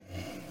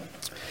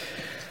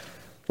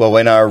Well,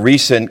 in our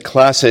recent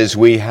classes,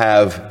 we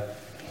have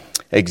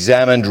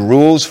examined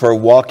rules for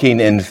walking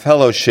in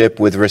fellowship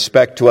with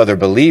respect to other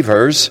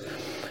believers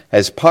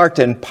as part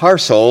and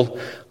parcel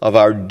of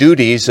our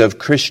duties of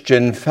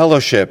Christian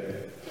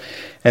fellowship.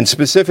 And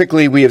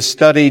specifically, we have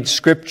studied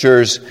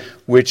scriptures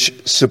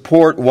which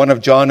support one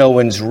of John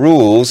Owen's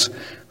rules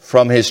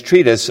from his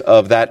treatise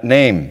of that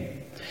name.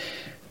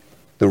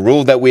 The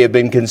rule that we have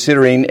been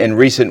considering in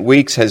recent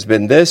weeks has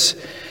been this: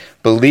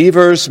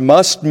 believers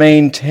must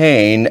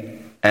maintain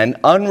an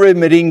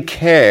unremitting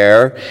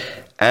care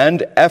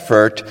and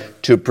effort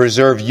to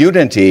preserve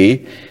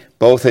unity,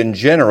 both in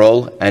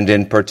general and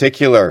in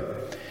particular.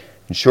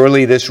 And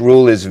surely this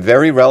rule is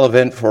very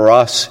relevant for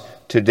us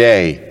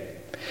today.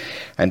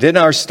 And in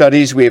our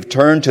studies, we have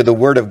turned to the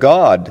Word of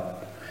God,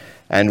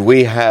 and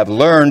we have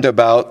learned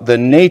about the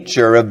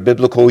nature of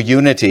biblical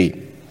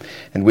unity.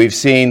 And we've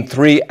seen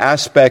three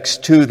aspects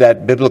to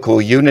that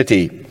biblical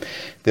unity.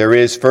 There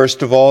is,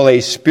 first of all, a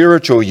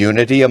spiritual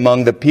unity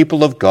among the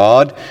people of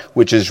God,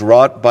 which is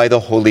wrought by the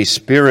Holy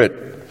Spirit.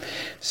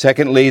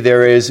 Secondly,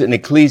 there is an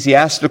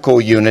ecclesiastical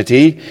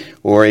unity,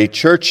 or a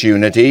church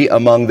unity,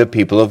 among the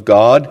people of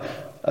God,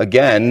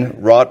 again,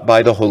 wrought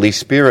by the Holy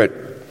Spirit.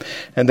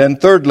 And then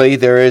thirdly,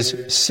 there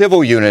is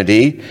civil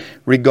unity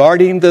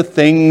regarding the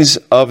things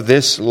of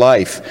this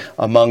life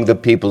among the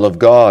people of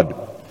God.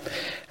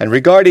 And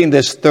regarding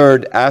this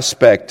third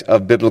aspect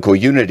of biblical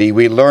unity,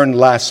 we learned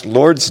last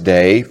Lord's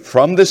Day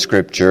from the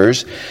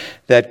Scriptures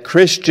that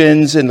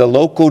Christians in the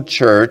local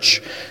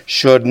church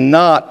should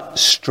not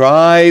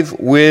strive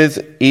with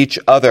each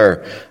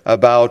other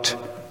about,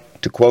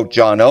 to quote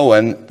John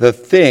Owen, the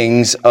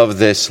things of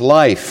this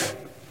life.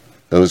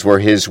 Those were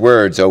his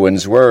words,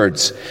 Owen's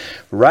words.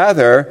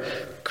 Rather,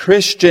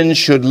 Christians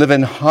should live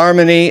in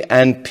harmony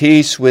and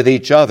peace with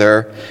each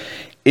other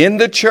in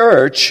the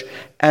church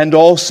and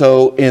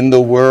also in the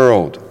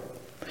world.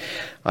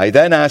 I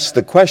then asked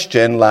the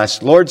question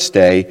last Lord's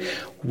Day,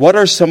 what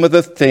are some of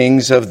the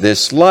things of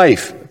this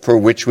life for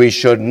which we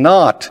should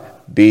not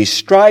be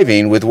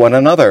striving with one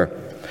another?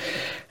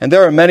 And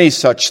there are many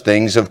such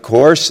things, of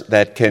course,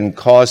 that can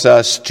cause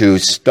us to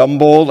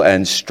stumble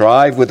and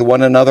strive with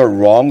one another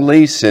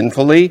wrongly,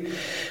 sinfully,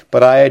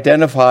 but I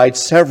identified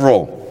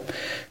several.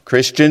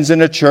 Christians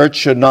in a church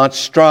should not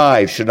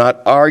strive, should not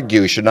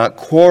argue, should not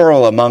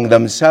quarrel among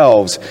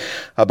themselves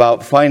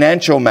about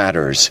financial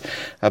matters,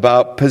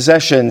 about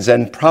possessions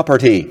and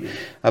property,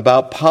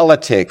 about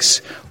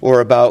politics, or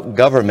about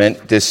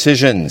government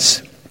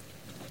decisions.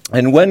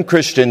 And when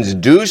Christians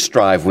do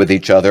strive with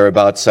each other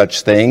about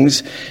such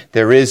things,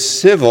 there is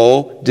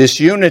civil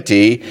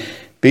disunity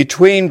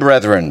between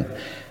brethren.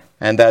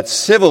 And that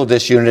civil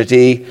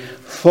disunity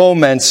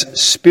foments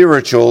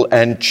spiritual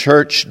and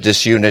church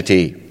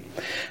disunity.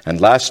 And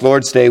last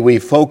Lord's Day, we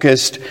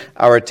focused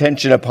our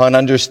attention upon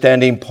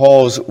understanding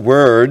Paul's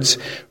words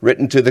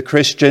written to the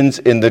Christians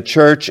in the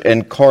church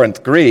in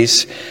Corinth,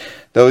 Greece,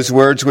 those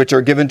words which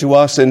are given to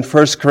us in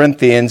 1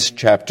 Corinthians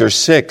chapter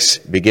 6,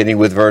 beginning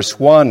with verse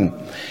 1.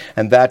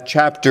 And that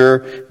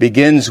chapter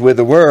begins with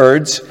the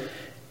words,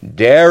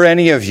 "Dare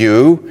any of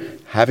you,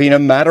 having a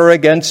matter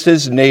against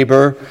his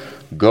neighbor,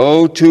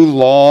 go to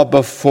law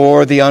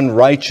before the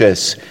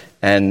unrighteous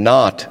and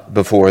not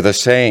before the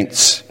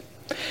saints?"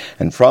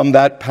 And from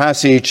that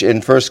passage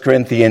in 1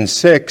 Corinthians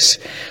 6,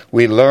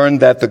 we learn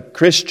that the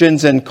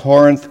Christians in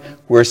Corinth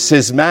were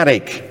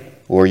schismatic,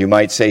 or you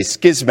might say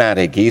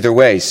schismatic, either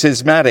way,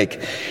 schismatic.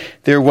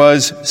 There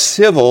was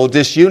civil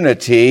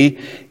disunity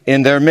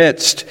in their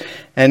midst,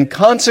 and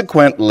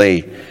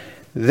consequently,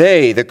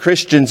 the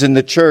Christians in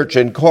the church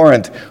in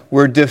Corinth,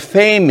 were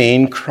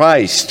defaming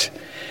Christ.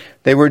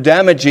 They were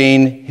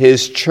damaging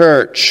his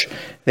church.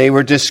 They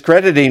were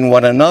discrediting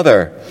one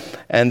another,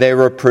 and they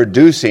were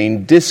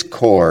producing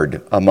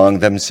discord among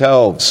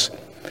themselves.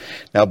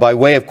 Now, by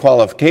way of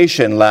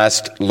qualification,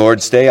 last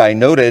Lord's Day, I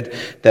noted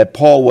that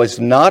Paul was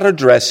not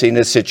addressing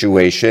a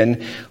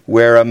situation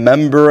where a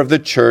member of the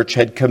church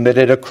had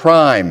committed a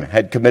crime,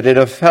 had committed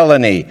a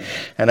felony.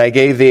 And I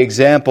gave the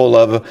example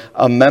of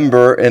a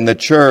member in the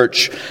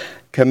church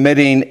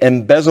committing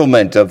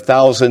embezzlement of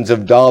thousands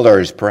of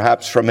dollars,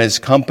 perhaps from his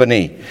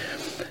company.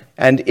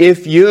 And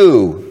if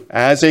you,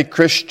 as a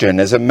Christian,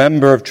 as a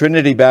member of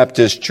Trinity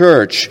Baptist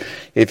Church,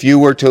 if you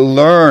were to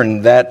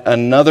learn that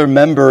another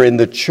member in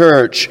the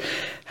church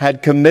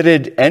had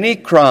committed any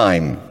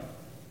crime,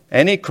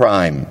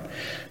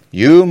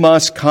 you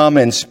must come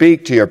and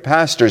speak to your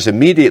pastors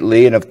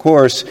immediately, and of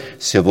course,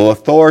 civil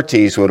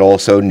authorities would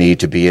also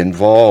need to be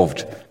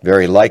involved,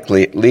 very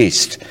likely at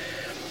least.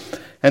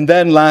 And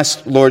then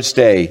last Lord's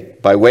Day,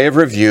 by way of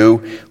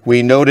review,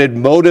 we noted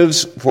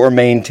motives for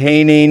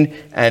maintaining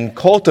and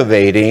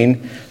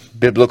cultivating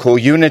biblical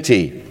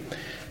unity.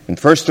 And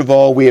first of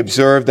all, we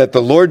observed that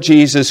the Lord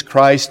Jesus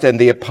Christ and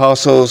the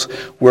apostles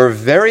were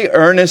very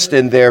earnest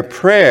in their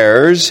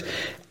prayers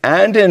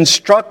and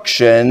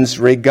instructions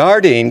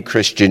regarding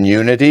Christian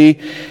unity,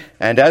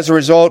 And as a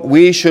result,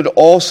 we should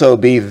also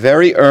be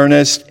very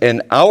earnest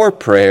in our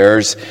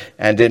prayers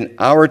and in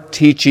our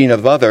teaching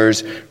of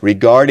others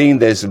regarding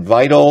this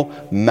vital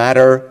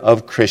matter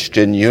of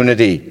Christian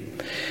unity.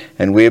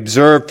 And we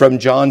observe from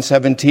John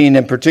 17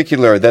 in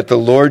particular that the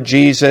Lord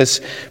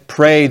Jesus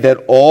prayed that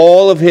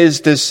all of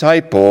his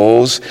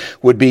disciples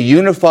would be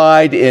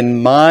unified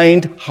in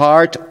mind,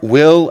 heart,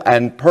 will,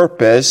 and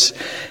purpose.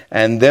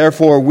 And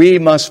therefore we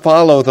must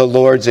follow the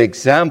Lord's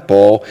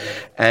example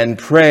and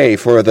pray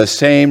for the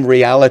same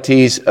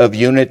realities of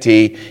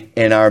unity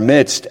in our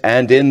midst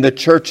and in the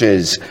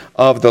churches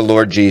of the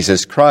Lord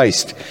Jesus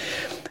Christ.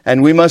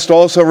 And we must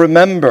also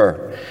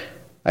remember,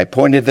 I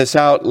pointed this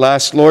out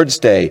last Lord's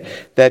Day,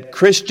 that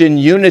Christian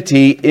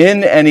unity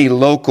in any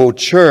local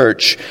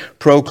church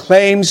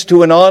proclaims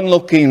to an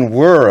onlooking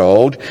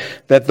world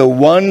that the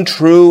one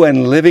true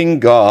and living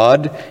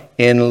God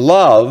in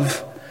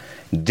love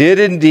did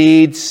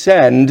indeed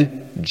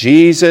send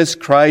Jesus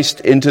Christ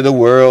into the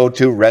world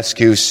to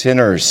rescue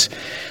sinners.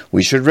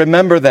 We should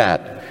remember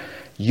that.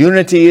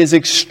 Unity is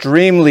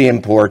extremely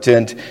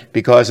important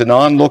because an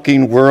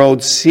onlooking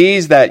world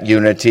sees that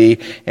unity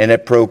and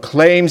it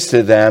proclaims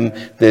to them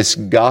this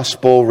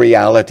gospel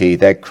reality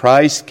that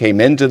Christ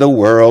came into the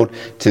world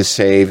to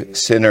save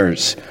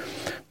sinners.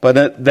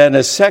 But then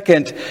a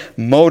second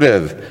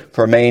motive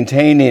for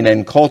maintaining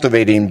and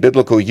cultivating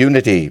biblical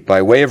unity,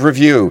 by way of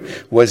review,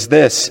 was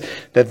this,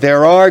 that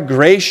there are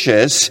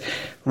gracious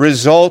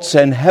results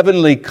and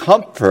heavenly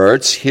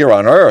comforts here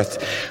on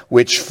earth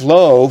which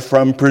flow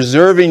from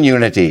preserving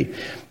unity.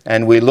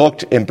 And we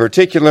looked in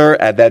particular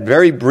at that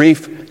very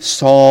brief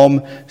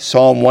Psalm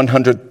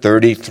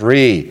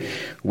 133,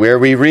 where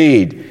we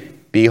read,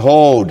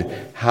 "Behold,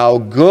 how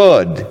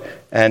good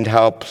and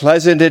how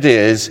pleasant it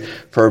is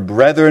for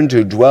brethren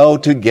to dwell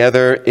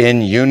together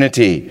in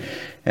unity."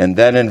 And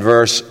then in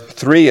verse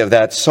 3 of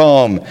that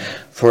psalm,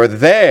 "For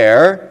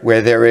there,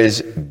 where there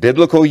is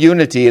biblical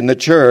unity in the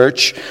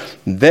church,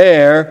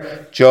 there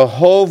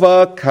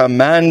Jehovah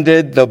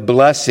commanded the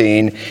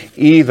blessing,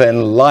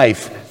 even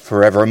life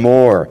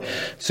forevermore."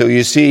 So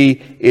you see,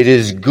 it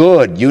is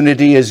good.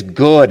 Unity is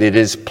good. It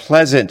is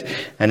pleasant.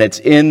 And it's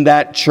in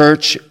that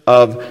church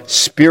of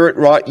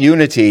spirit-wrought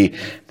unity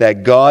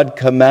that God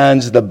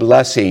commands the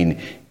blessing,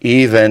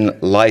 even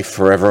life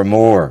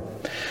forevermore.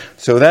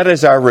 So that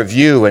is our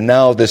review. And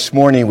now this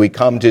morning we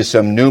come to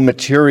some new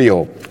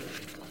material.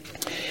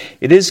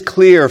 It is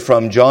clear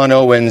from John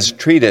Owen's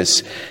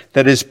treatise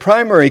that his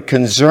primary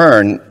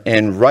concern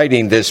in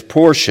writing this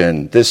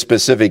portion, this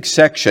specific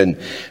section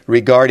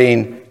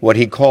regarding what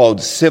he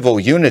called civil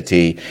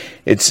unity,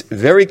 it's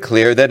very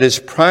clear that his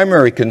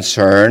primary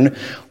concern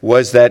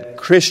was that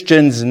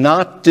Christians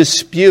not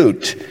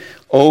dispute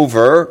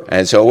over,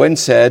 as Owen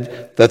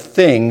said, the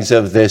things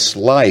of this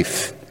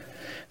life.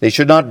 They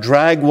should not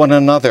drag one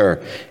another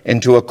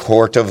into a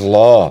court of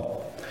law.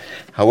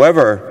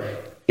 However,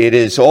 it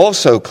is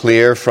also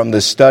clear from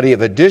the study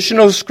of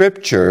additional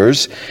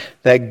scriptures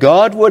that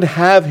God would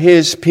have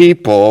his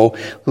people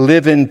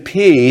live in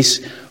peace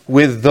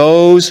with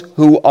those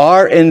who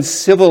are in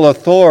civil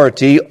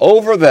authority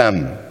over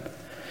them,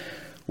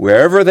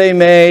 wherever they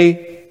may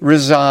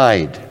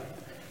reside.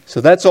 So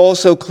that's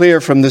also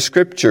clear from the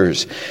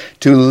scriptures.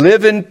 To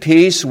live in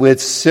peace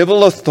with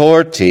civil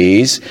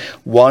authorities,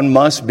 one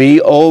must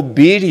be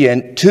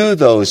obedient to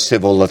those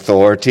civil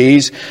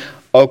authorities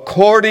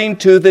according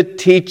to the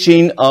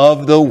teaching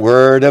of the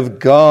Word of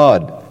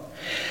God.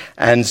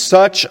 And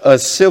such a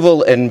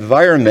civil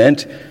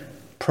environment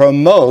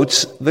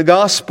promotes the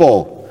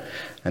gospel.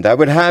 And I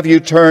would have you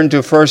turn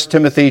to 1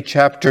 Timothy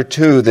chapter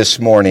 2 this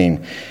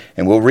morning.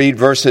 And we'll read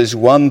verses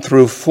 1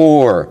 through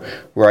 4,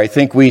 where I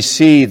think we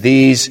see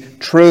these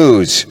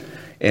truths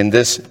in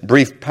this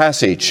brief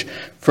passage.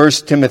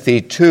 1 Timothy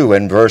 2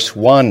 and verse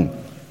 1.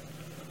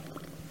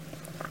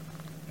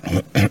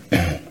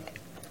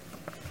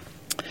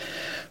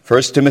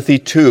 1 Timothy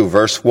 2,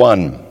 verse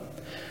 1.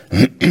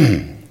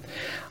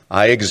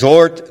 I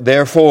exhort,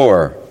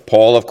 therefore,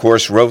 Paul, of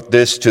course, wrote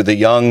this to the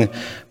young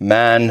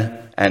man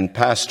and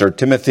pastor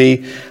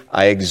Timothy.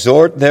 I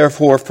exhort,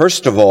 therefore,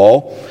 first of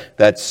all,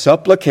 that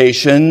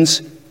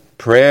supplications,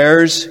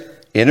 prayers,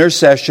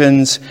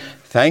 intercessions,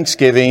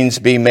 thanksgivings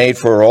be made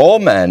for all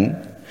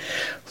men,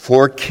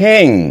 for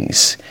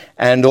kings,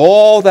 and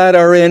all that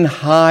are in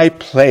high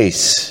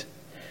place.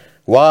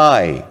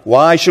 Why?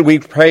 Why should we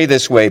pray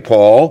this way,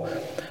 Paul?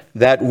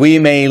 That we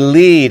may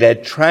lead a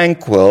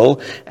tranquil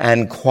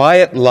and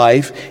quiet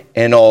life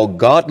in all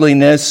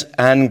godliness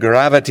and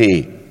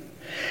gravity.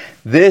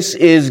 This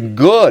is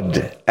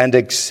good and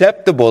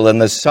acceptable in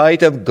the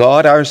sight of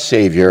God our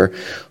Savior,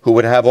 who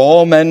would have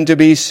all men to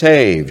be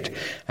saved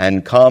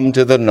and come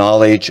to the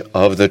knowledge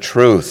of the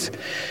truth.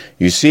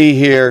 You see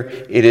here,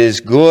 it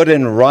is good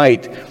and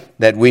right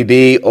that we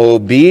be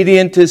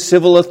obedient to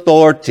civil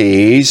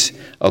authorities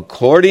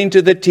according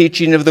to the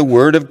teaching of the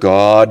Word of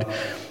God,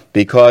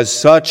 because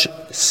such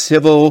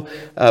civil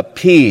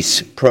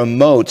peace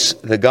promotes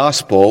the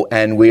gospel,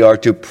 and we are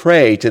to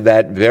pray to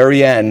that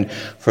very end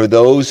for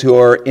those who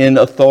are in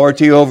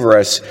authority over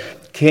us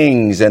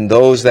kings and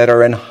those that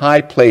are in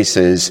high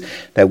places,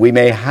 that we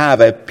may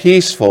have a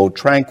peaceful,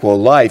 tranquil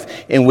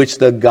life in which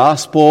the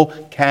gospel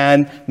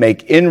can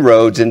make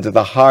inroads into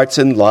the hearts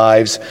and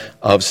lives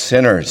of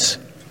sinners.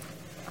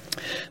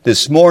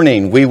 This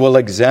morning, we will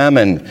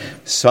examine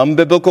some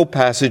biblical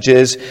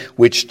passages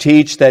which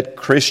teach that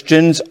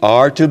Christians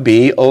are to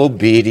be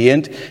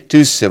obedient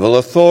to civil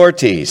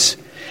authorities.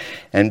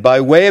 And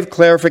by way of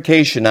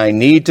clarification, I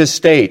need to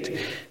state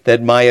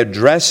that my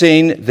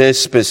addressing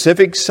this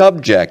specific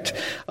subject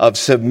of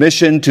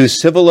submission to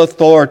civil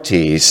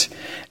authorities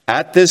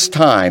at this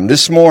time,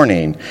 this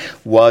morning,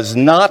 was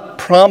not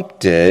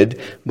prompted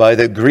by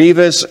the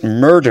grievous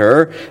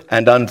murder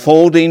and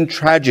unfolding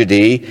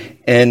tragedy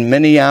in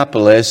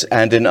Minneapolis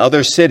and in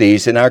other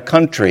cities in our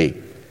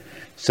country.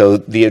 So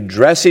the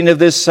addressing of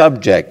this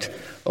subject,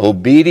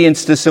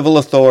 obedience to civil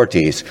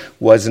authorities,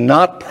 was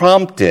not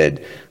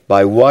prompted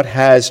by what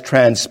has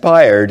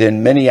transpired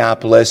in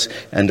Minneapolis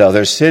and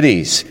other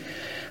cities.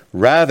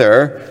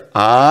 Rather,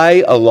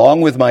 I,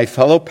 along with my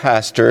fellow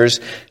pastors,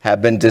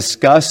 have been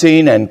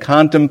discussing and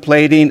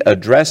contemplating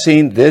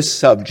addressing this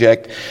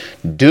subject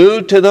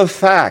due to the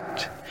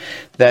fact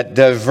that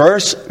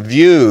diverse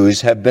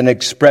views have been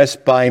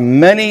expressed by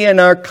many in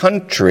our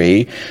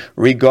country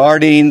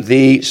regarding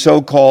the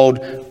so-called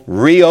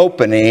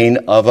reopening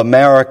of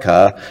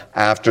America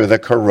after the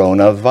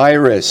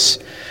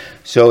coronavirus.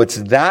 So it's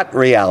that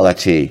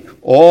reality,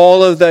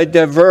 all of the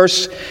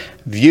diverse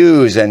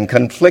views and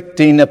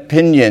conflicting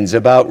opinions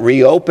about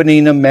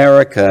reopening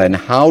America and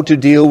how to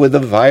deal with the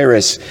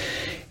virus.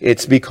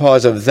 It's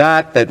because of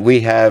that we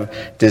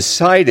have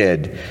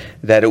decided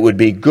that it would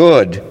be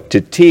good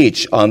to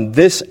teach on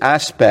this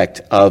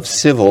aspect of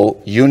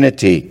civil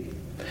unity.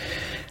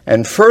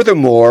 And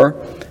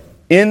furthermore,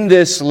 in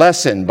this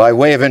lesson, by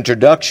way of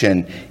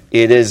introduction,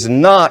 it is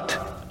not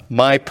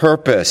my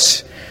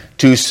purpose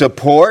to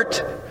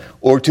support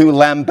or to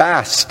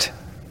lambast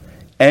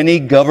any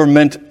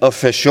government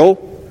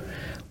official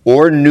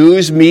or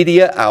news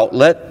media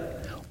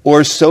outlet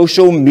or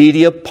social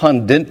media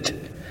pundit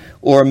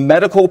or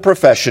medical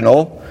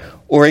professional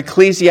or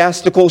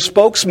ecclesiastical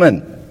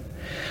spokesman.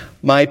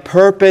 My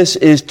purpose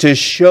is to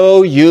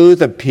show you,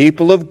 the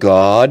people of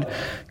God,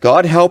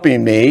 God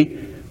helping me,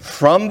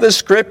 from the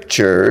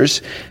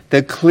Scriptures,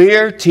 the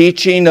clear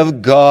teaching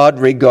of God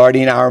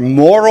regarding our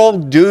moral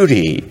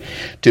duty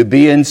to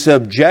be in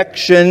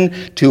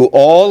subjection to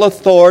all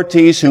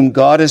authorities whom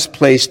God has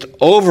placed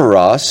over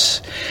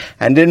us,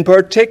 and in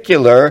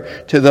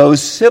particular to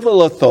those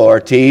civil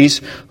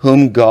authorities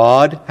whom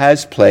God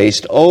has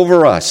placed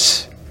over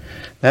us.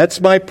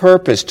 That's my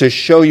purpose, to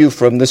show you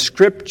from the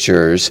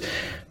Scriptures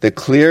the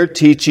clear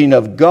teaching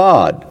of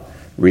God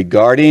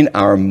regarding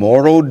our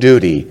moral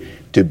duty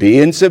to be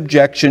in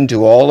subjection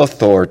to all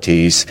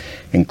authorities,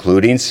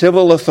 including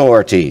civil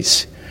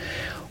authorities.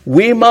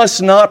 We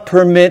must not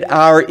permit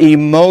our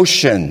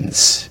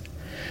emotions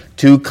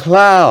to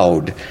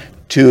cloud,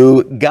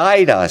 to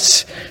guide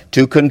us,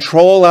 to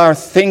control our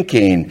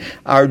thinking,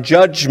 our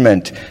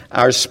judgment,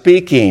 our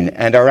speaking,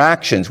 and our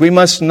actions. We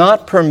must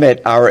not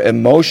permit our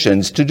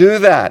emotions to do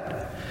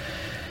that.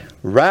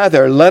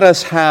 Rather, let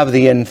us have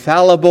the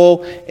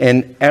infallible,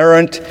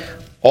 inerrant,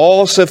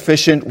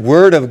 all-sufficient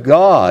Word of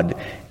God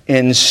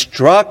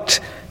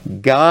instruct,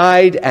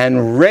 guide,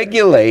 and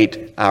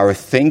regulate our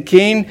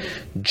thinking,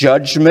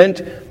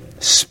 judgment,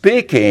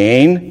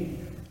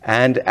 speaking,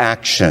 and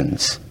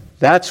actions.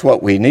 That's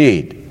what we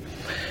need.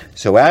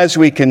 So as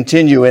we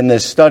continue in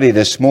this study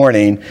this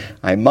morning,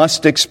 I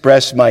must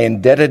express my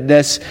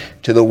indebtedness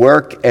to the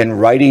work and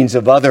writings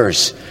of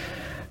others,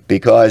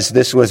 because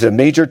this was a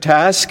major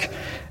task,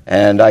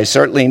 and I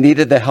certainly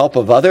needed the help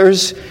of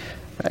others,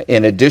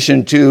 in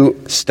addition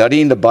to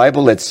studying the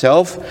Bible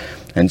itself.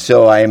 And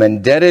so I am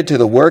indebted to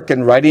the work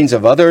and writings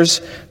of others,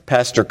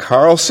 Pastor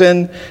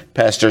Carlson,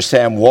 Pastor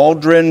Sam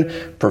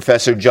Waldron,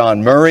 Professor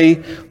John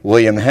Murray,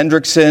 William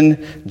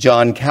Hendrickson,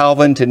 John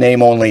Calvin, to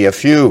name only a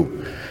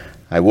few.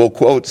 I will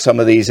quote some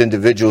of these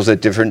individuals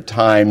at different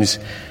times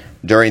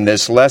during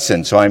this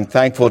lesson, so I'm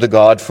thankful to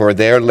God for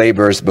their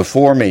labors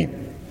before me.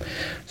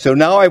 So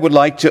now I would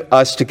like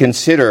us to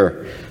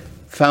consider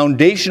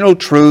foundational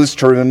truths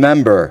to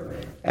remember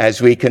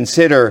as we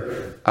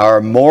consider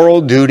our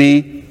moral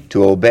duty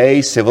to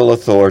obey civil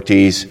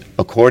authorities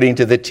according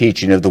to the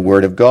teaching of the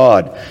Word of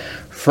God.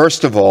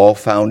 First of all,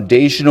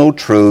 foundational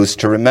truths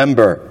to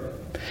remember.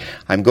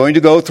 I'm going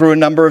to go through a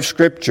number of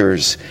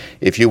scriptures.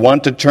 If you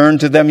want to turn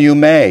to them, you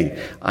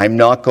may. I'm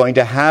not going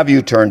to have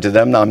you turn to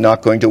them. I'm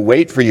not going to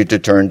wait for you to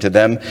turn to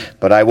them,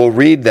 but I will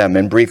read them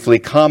and briefly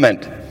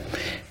comment.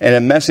 In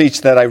a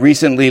message that I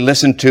recently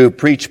listened to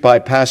preached by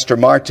Pastor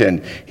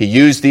Martin, he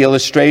used the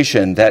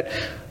illustration that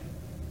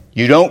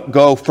you don't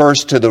go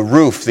first to the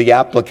roof, the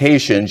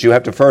applications. You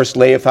have to first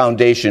lay a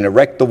foundation,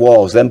 erect the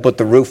walls, then put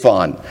the roof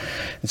on.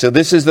 And so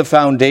this is the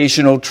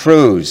foundational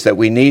truths that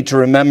we need to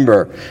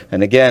remember.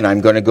 And again,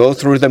 I'm going to go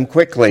through them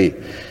quickly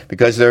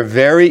because they're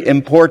very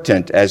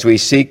important as we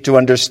seek to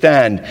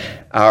understand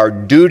our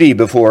duty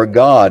before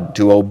God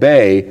to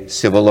obey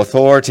civil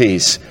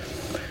authorities.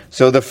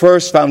 So the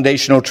first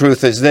foundational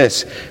truth is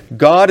this: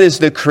 God is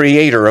the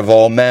creator of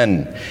all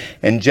men.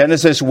 In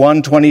Genesis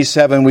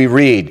 1:27 we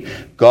read,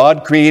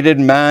 God created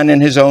man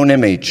in his own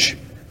image.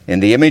 In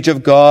the image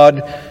of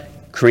God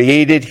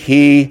created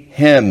he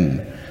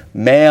him.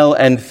 Male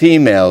and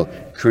female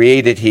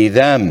created he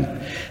them.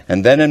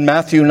 And then in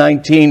Matthew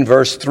 19,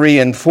 verse 3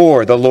 and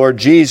 4, the Lord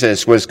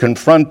Jesus was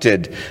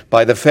confronted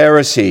by the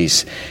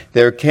Pharisees.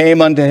 There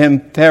came unto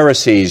him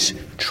Pharisees,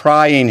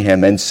 trying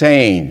him and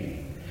saying,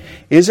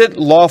 is it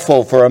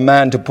lawful for a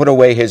man to put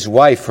away his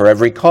wife for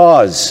every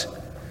cause?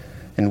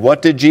 And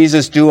what did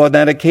Jesus do on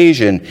that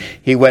occasion?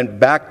 He went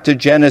back to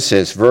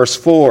Genesis, verse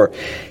 4.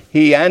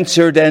 He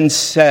answered and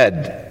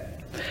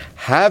said,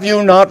 have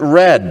you not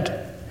read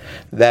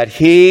that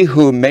he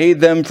who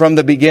made them from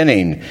the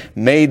beginning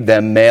made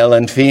them male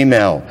and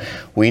female?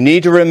 We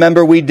need to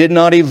remember we did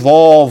not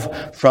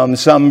evolve from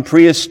some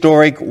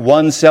prehistoric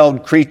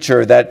one-celled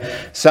creature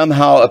that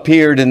somehow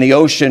appeared in the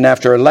ocean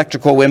after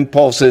electrical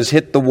impulses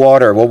hit the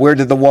water. Well, where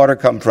did the water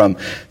come from?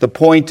 The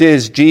point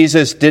is,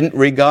 Jesus didn't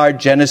regard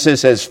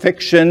Genesis as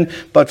fiction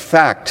but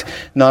fact,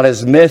 not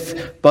as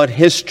myth but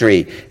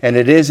history. And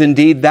it is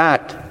indeed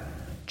that.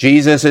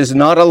 Jesus is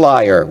not a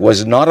liar,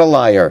 was not a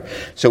liar.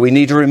 So we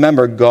need to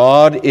remember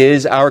God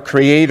is our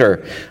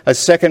creator. A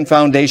second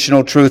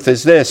foundational truth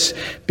is this: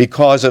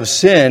 because of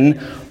sin,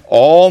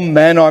 all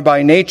men are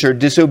by nature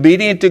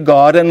disobedient to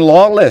God and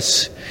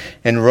lawless.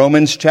 In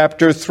Romans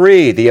chapter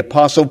 3, the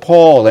Apostle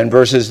Paul, in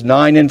verses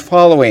 9 and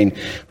following,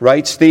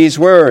 wrote these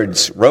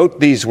words,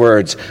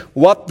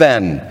 what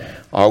then?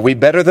 Are we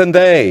better than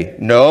they?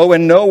 No,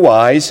 in no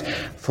wise.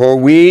 For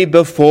we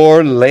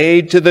before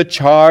laid to the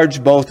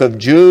charge both of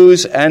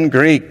Jews and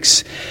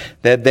Greeks,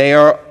 that they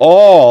are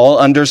all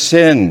under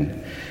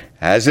sin.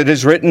 As it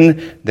is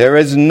written, there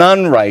is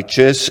none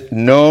righteous,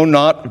 no,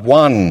 not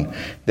one.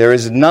 There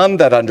is none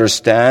that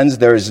understands,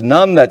 there is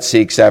none that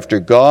seeks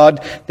after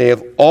God. They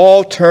have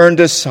all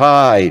turned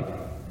aside.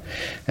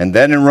 And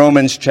then in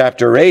Romans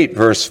chapter 8,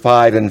 verse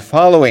 5 and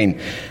following,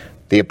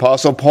 the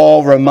Apostle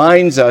Paul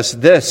reminds us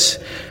this: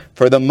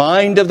 for the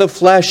mind of the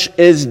flesh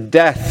is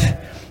death,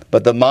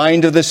 but the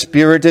mind of the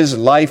Spirit is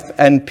life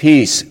and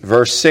peace.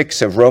 Verse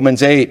 6 of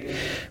Romans 8.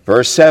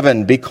 Verse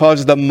 7,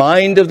 because the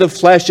mind of the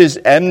flesh is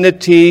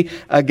enmity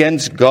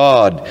against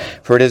God,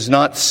 for it is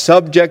not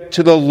subject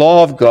to the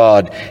law of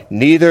God,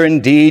 neither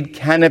indeed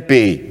can it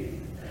be.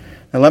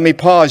 Now let me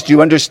pause. Do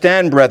you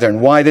understand,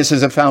 brethren, why this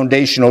is a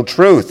foundational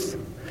truth?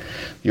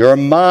 Your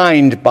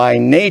mind by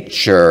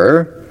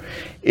nature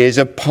is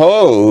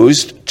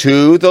opposed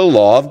to the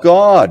law of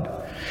God.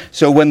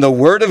 So when the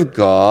Word of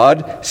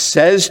God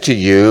says to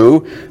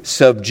you,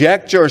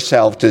 subject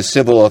yourself to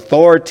civil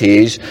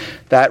authorities,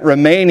 that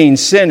remaining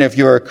sin, if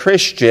you're a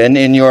Christian,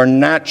 in your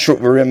natural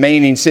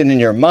remaining sin in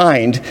your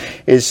mind,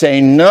 is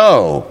saying,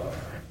 no,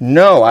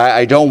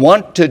 I don't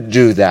want to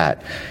do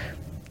that.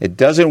 It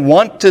doesn't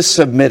want to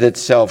submit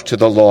itself to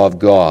the law of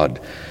God.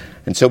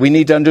 And so we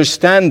need to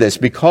understand this.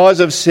 Because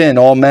of sin,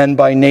 all men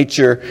by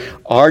nature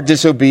are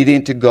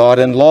disobedient to God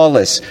and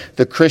lawless.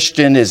 The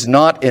Christian is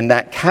not in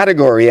that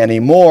category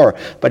anymore,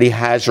 but he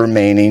has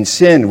remaining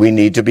sin. We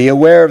need to be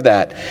aware of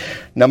that.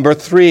 Number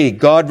 3,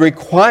 God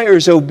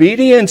requires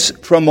obedience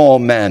from all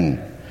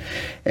men.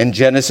 In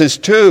Genesis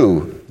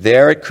 2,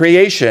 there at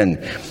creation,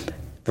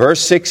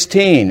 verse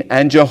 16,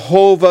 and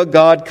Jehovah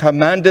God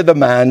commanded the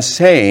man,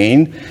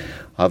 saying,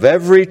 of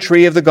every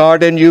tree of the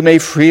garden you may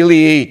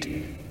freely eat,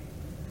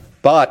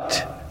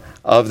 but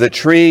of the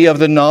tree of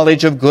the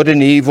knowledge of good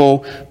and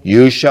evil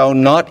you shall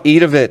not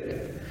eat of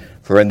it.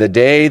 For in the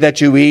day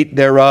that you eat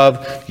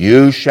thereof,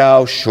 you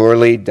shall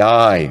surely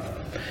die.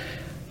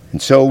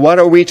 And so what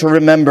are we to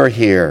remember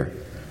here?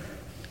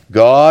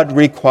 God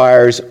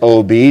requires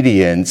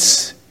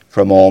obedience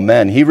from all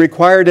men. He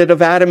required it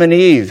of Adam and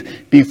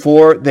Eve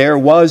before there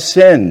was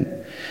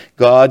sin.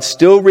 God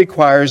still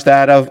requires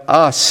that of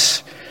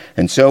us.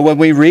 And so when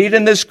we read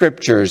in the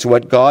Scriptures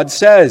what God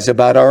says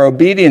about our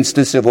obedience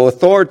to civil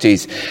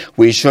authorities,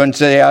 we shouldn't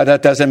say,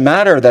 that doesn't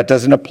matter, that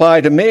doesn't apply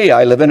to me,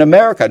 I live in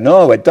America.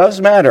 No, it does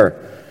matter.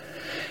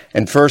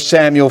 In 1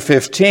 Samuel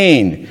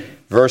 15,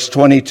 verse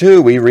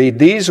 22, we read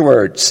these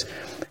words,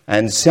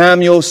 and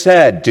Samuel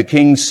said to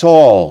King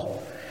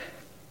Saul,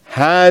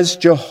 has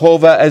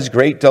Jehovah as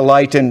great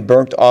delight in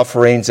burnt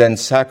offerings and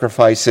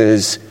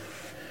sacrifices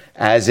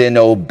as in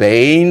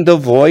obeying the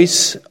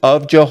voice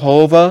of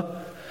Jehovah?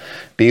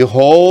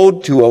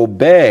 Behold, to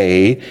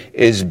obey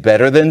is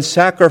better than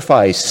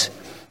sacrifice,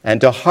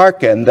 and to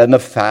hearken than the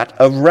fat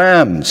of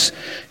rams.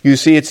 You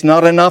see, it's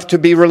not enough to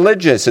be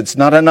religious. It's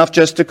not enough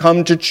just to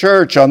come to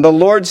church on the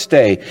Lord's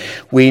Day.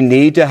 We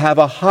need to have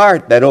a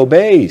heart that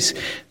obeys.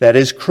 That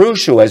is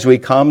crucial as we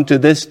come to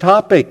this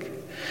topic.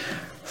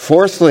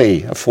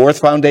 Fourthly, a fourth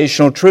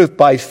foundational truth,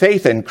 by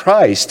faith in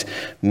Christ,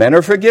 men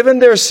are forgiven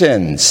their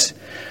sins.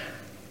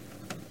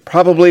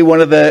 Probably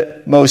one of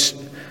the most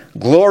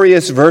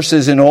glorious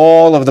verses in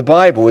all of the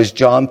Bible is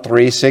John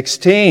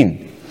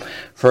 3:16.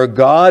 For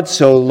God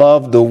so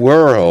loved the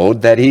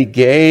world that he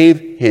gave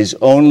his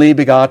only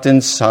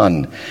begotten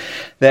Son,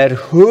 that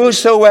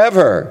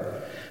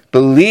whosoever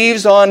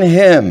believes on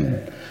him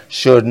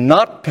should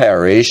not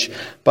perish,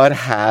 but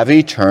have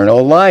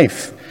eternal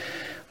life.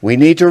 We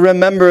need to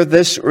remember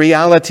this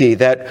reality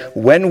that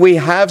when we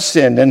have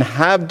sinned and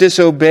have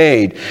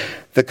disobeyed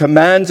the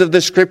commands of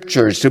the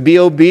Scriptures to be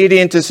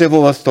obedient to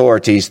civil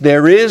authorities,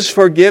 there is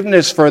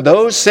forgiveness for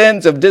those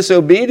sins of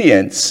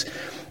disobedience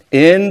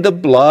in the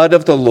blood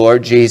of the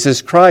Lord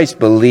Jesus Christ,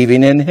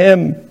 believing in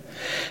him.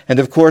 And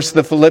of course,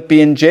 the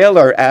Philippian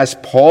jailer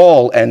asked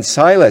Paul and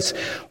Silas,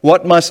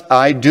 "What must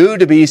I do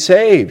to be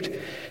saved?"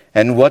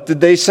 And what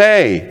did they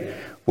say?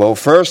 Well,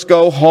 first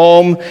go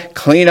home,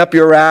 clean up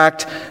your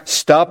act,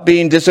 stop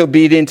being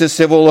disobedient to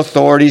civil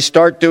authorities,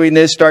 start doing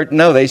this,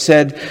 No, they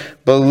said,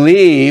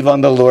 believe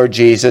on the Lord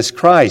Jesus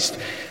Christ.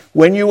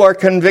 When you are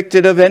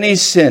convicted of any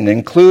sin,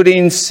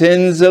 including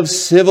sins of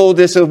civil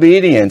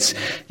disobedience,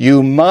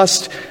 you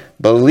must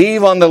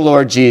believe on the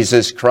Lord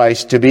Jesus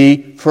Christ to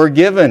be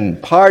forgiven,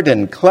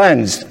 pardoned,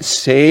 cleansed,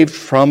 saved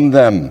from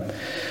them.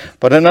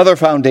 But another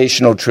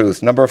foundational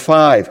truth, number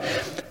 5,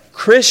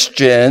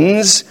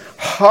 Christians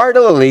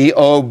heartily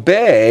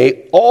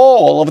obey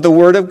all of the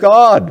Word of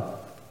God.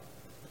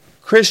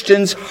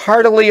 Christians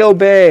heartily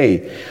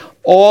obey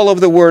all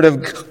of the Word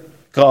of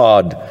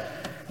God.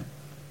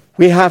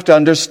 We have to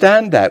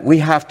understand that. We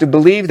have to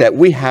believe that.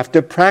 We have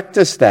to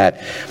practice that.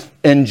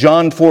 In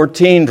John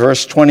 14,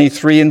 verse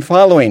 23 and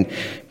following,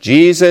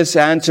 Jesus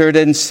answered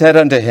and said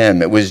unto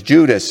him, it was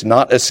Judas,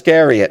 not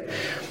Iscariot,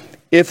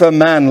 "If a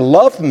man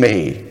love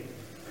me,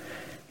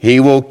 he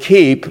will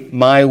keep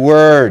my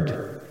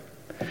word."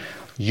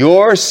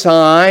 Your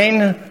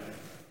sign,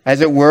 as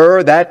it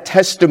were, that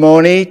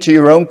testimony to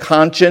your own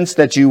conscience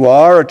that you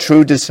are a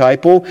true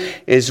disciple,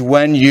 is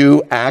when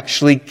you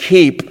actually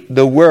keep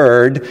the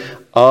word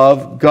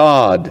of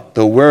God,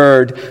 the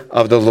word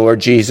of the Lord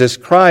Jesus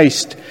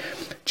Christ.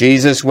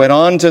 Jesus went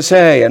on to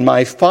say, "And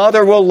my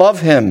Father will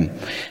love him,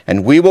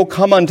 and we will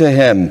come unto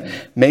him,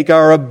 make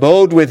our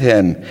abode with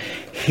him.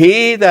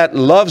 He that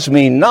loves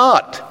me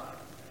not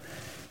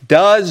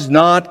does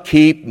not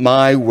keep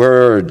my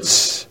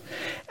words.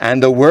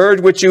 And the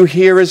word which you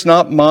hear is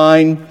not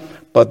mine,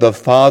 but the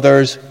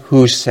Father's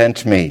who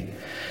sent me."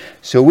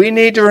 So we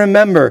need to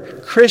remember,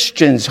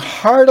 Christians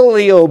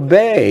heartily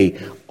obey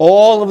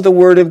all of the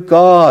Word of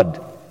God.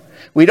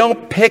 We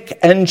don't pick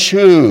and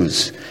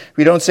choose.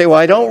 We don't say, well,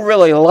 I don't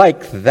really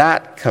like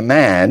that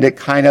command. It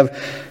kind of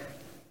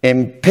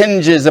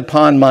impinges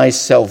upon my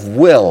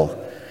self-will.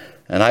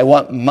 And I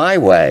want my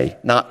way,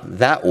 not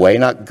that way,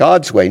 not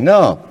God's way.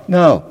 No.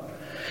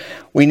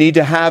 We need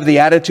to have the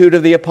attitude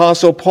of the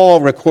Apostle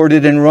Paul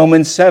recorded in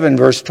Romans 7,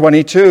 verse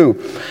 22.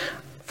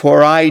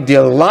 "For I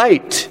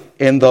delight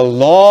in the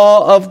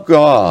law of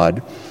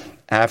God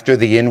after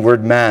the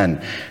inward man."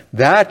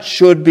 That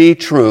should be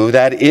true.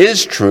 That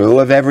is true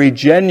of every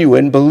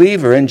genuine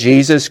believer in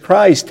Jesus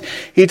Christ.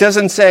 He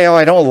doesn't say, "Oh,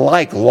 I don't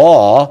like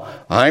law.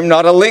 I'm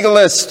not a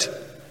legalist.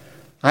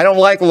 I don't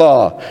like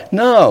law."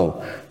 No.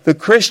 The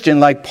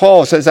Christian, like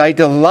Paul, says, "I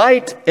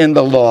delight in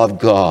the law of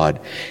God.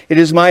 It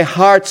is my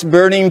heart's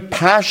burning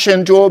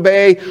passion to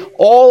obey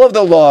all of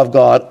the law of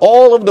God,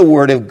 all of the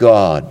Word of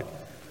God."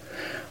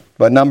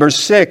 But number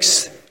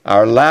 6,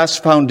 our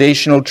last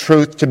foundational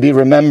truth to be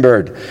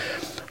remembered.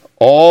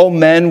 All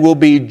men will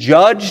be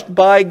judged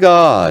by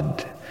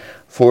God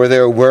for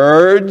their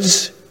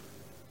words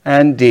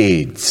and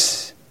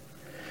deeds.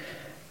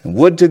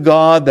 Would to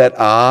God that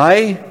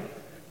I,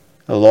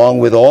 along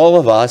with all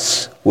of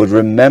us, would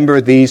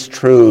remember these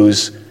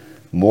truths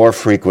more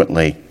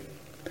frequently.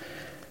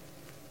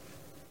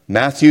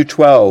 Matthew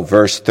 12,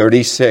 verse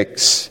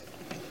 36.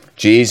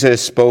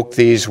 Jesus spoke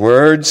these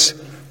words,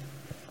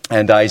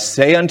 "And I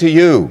say unto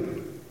you,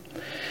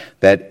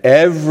 that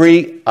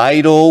every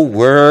idle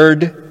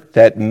word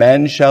that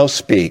men shall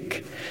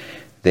speak,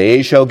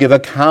 they shall give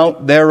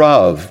account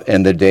thereof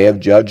in the day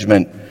of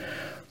judgment.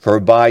 For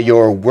by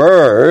your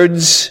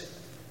words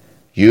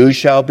you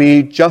shall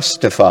be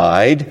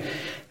justified,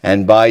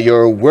 and by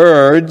your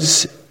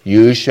words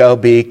you shall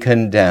be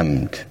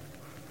condemned."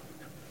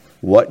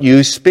 What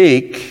you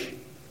speak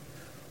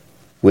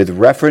with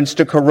reference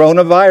to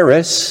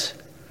coronavirus,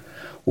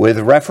 with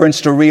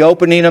reference to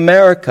reopening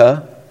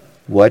America,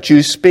 what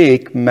you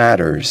speak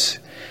matters.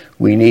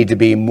 We need to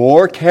be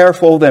more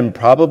careful than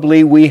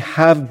probably we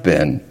have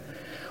been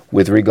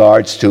with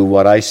regards to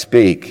what I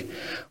speak.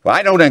 Well,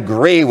 I don't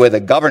agree with the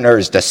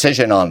governor's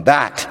decision on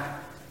that.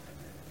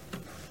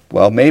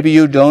 Well, maybe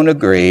you don't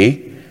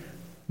agree,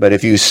 but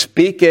if you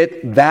speak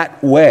it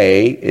that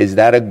way, is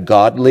that a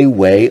godly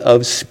way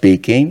of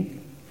speaking?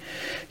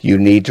 You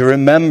need to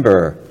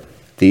remember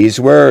these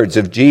words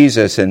of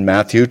Jesus in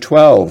Matthew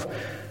 12.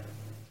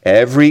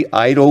 "Every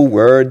idle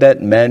word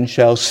that men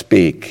shall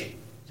speak,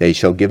 they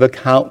shall give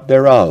account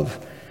thereof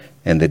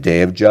in the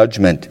day of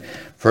judgment."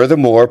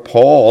 Furthermore,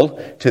 Paul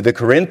to the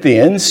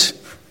Corinthians,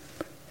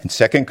 in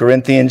 2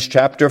 Corinthians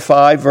chapter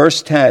 5,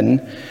 verse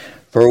 10,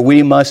 "For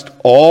we must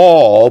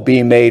all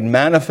be made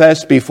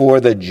manifest before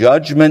the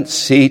judgment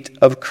seat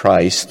of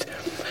Christ,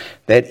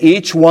 that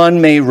each one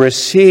may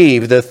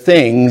receive the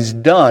things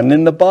done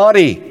in the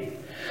body,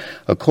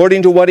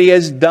 according to what he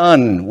has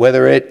done,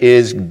 whether it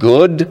is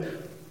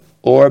good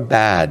or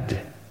bad.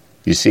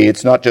 You see,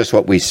 it's not just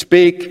what we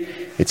speak,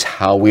 it's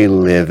how we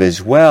live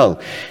as well.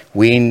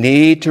 We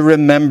need to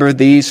remember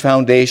these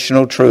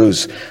foundational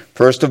truths.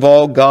 First of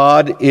all,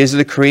 God is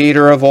the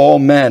creator of all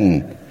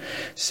men.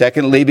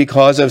 Secondly,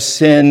 because of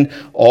sin,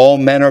 all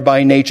men are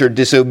by nature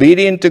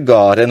disobedient to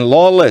God and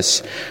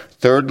lawless.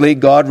 Thirdly,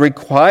 God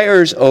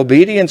requires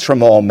obedience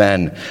from all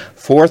men.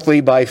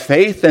 Fourthly, by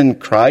faith in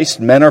Christ,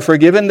 men are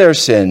forgiven their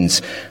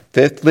sins.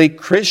 Fifthly,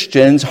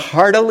 Christians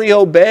heartily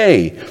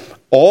obey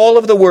all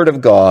of the Word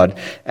of God.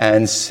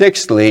 And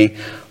sixthly,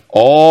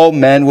 all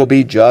men will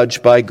be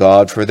judged by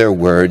God for their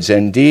words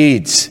and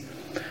deeds.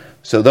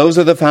 So those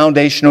are the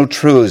foundational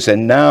truths.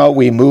 And now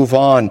we move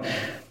on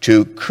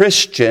to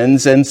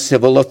Christians and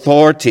civil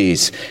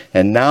authorities.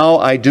 And now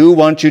I do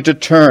want you to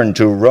turn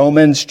to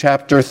Romans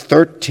chapter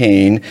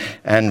 13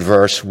 and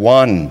verse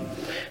 1.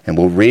 And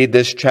we'll read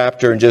this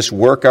chapter and just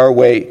work our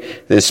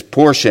way, this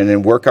portion,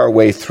 and work our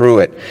way through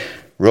it.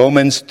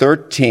 Romans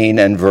 13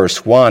 and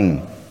verse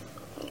 1.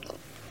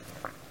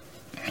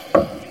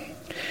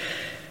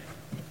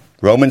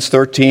 Romans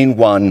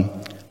 13:1,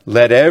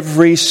 let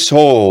every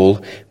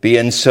soul be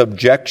in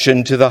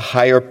subjection to the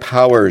higher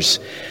powers,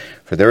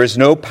 for there is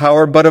no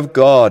power but of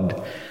God,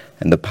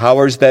 and the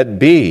powers that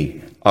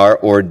be are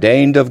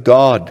ordained of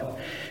God.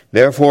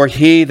 Therefore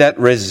he that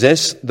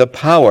resists the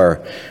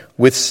power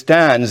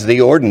withstands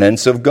the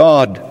ordinance of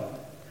God,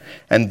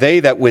 and they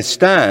that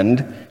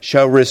withstand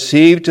shall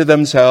receive to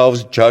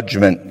themselves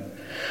judgment.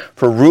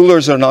 For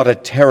rulers are not a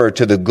terror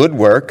to the good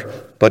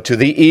work, but to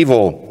the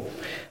evil.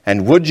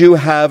 And would you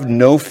have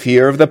no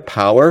fear of the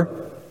power?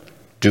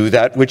 Do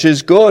that which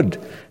is good,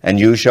 and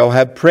you shall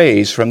have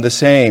praise from the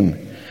same.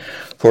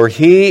 For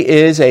he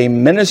is a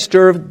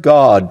minister of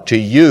God to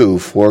you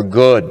for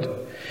good.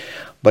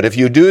 But if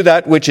you do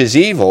that which is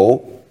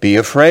evil, be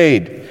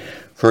afraid,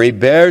 for he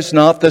bears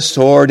not the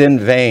sword in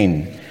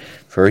vain.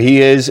 For he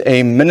is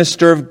a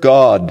minister of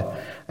God,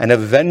 an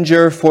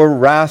avenger for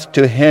wrath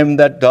to him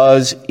that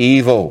does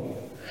evil.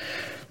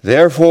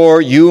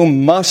 Therefore, you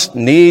must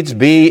needs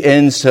be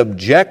in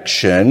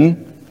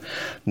subjection,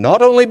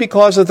 not only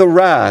because of the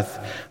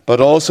wrath,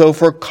 but also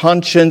for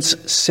conscience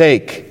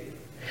sake.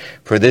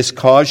 For this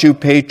cause you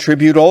pay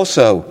tribute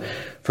also,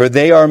 for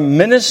they are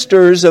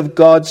ministers of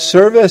God's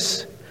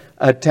service,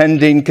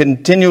 attending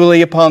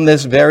continually upon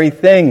this very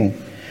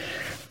thing.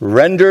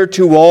 Render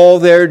to all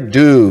their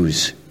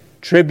dues,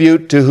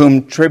 tribute to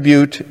whom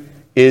tribute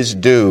is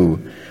due,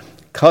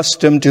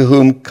 custom to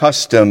whom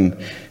custom,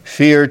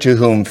 fear to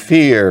whom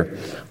fear,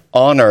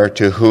 honor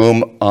to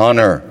whom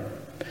honor.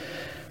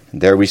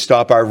 And there we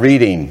stop our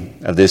reading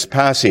of this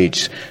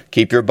passage.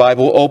 Keep your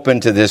Bible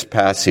open to this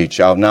passage.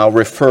 I'll now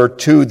refer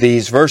to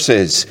these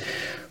verses.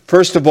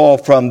 First of all,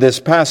 from this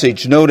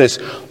passage, notice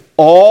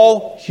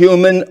all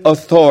human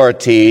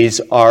authorities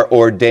are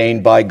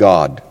ordained by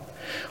God.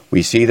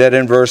 We see that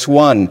in verse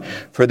 1.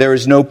 For there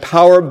is no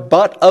power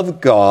but of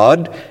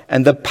God,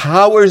 and the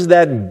powers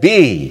that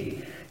be,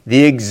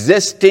 the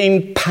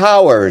existing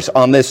powers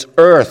on this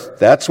earth.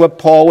 That's what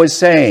Paul was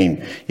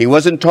saying. He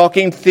wasn't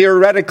talking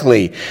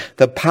theoretically.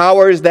 The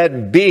powers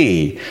that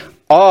be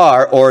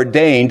are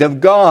ordained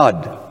of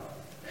God.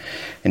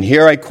 And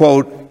here I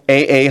quote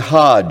A.A.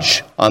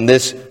 Hodge on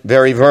this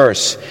very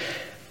verse.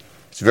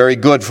 It's very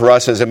good for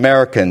us as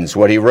Americans,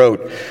 what he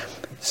wrote.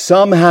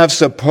 Some have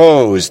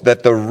supposed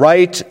that the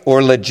right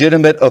or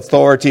legitimate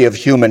authority of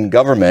human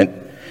government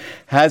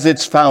has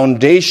its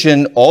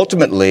foundation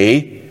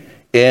ultimately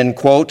in,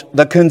 quote,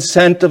 the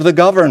consent of the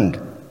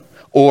governed,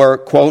 or,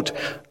 quote,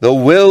 the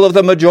will of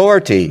the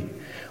majority,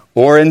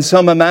 or in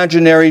some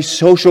imaginary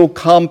social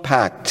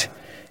compact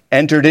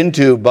entered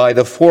into by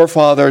the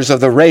forefathers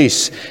of the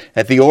race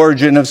at the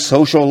origin of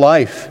social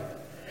life.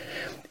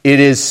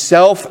 It is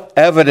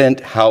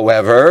self-evident,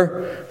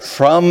 however,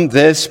 from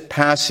this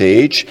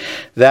passage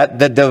that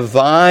the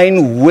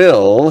divine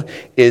will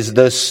is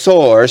the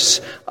source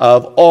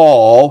of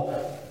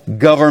all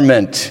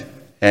government,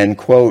 end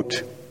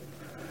quote.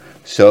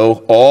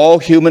 So all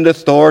human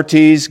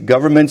authorities,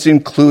 governments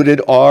included,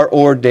 are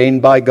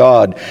ordained by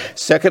God.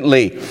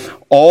 Secondly,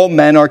 all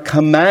men are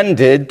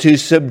commanded to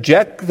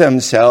subject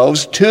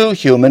themselves to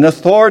human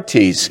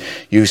authorities.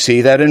 You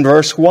see that in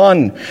verse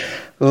 1.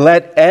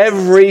 Let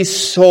every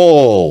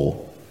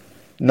soul,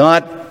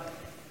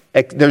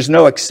 there's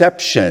no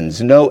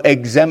exceptions, no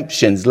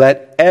exemptions.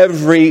 Let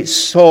every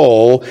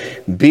soul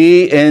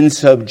be in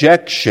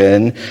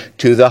subjection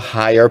to the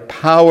higher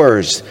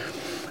powers.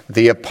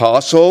 The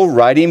apostle,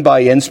 writing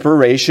by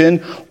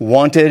inspiration,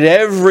 wanted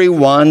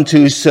everyone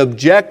to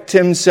subject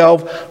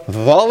himself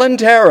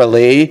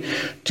voluntarily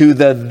to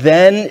the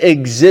then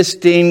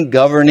existing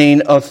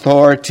governing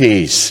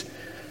authorities.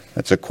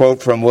 That's a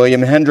quote from William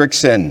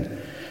Hendrickson.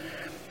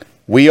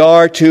 We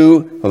are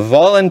to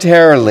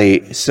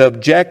voluntarily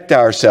subject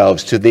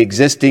ourselves to the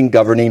existing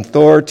governing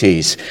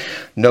authorities.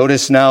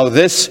 Notice now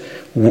this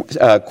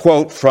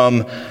quote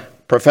from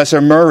Professor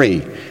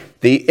Murray.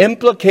 The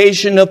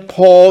implication of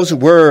Paul's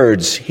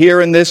words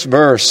here in this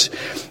verse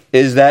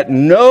is that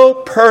no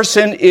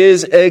person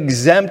is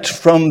exempt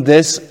from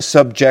this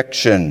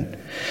subjection.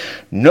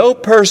 No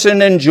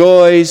person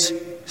enjoys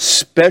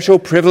special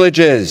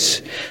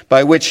privileges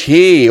by which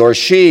he or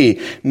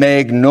she may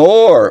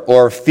ignore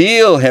or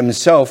feel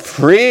himself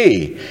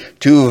free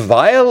to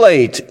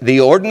violate the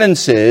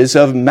ordinances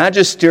of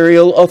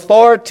magisterial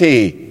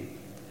authority.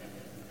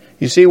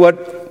 You see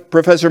what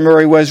Professor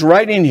Murray was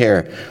writing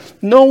here?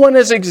 No one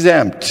is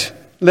exempt.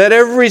 Let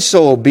every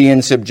soul be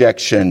in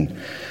subjection.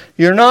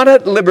 You're not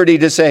at liberty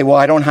to say, well,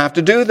 I don't have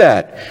to do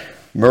that.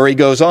 Murray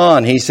goes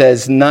on. He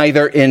says,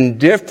 neither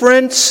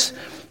indifference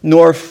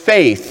nor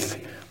faith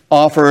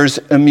offers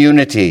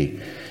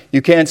immunity.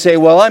 You can't say,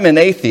 well, I'm an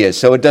atheist,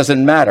 so it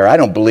doesn't matter. I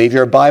don't believe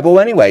your Bible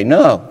anyway.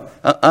 No.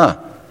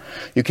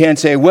 You can't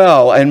say,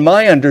 well, in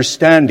my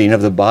understanding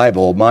of the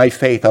Bible, my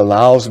faith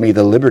allows me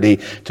the liberty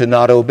to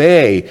not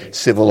obey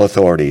civil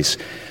authorities.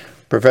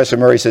 Professor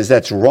Murray says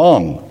that's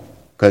wrong,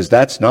 because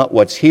that's not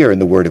what's here in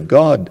the Word of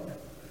God.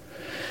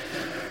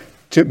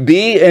 To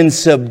be in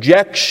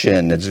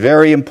subjection, it's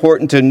very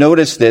important to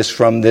notice this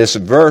from this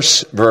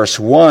verse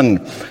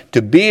 1.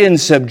 To be in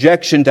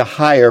subjection to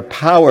higher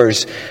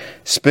powers,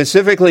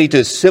 specifically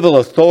to civil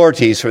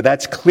authorities, for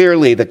that's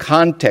clearly the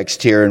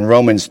context here in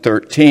Romans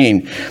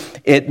 13.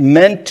 It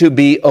meant to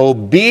be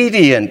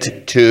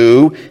obedient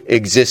to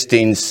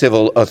existing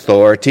civil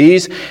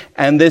authorities,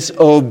 and this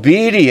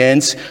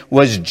obedience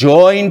was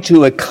joined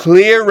to a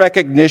clear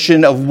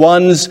recognition of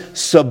one's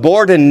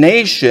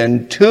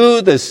subordination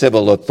to the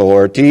civil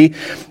authority,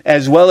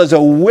 as well as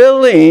a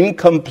willing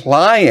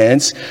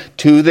compliance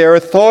to their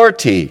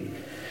authority.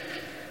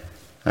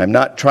 I'm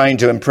not trying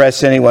to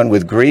impress anyone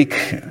with Greek.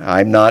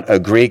 I'm not a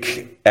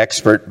Greek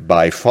expert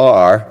by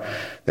far.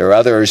 There are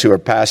others who are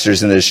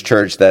pastors in this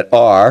church that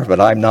are,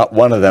 but I'm not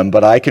one of them.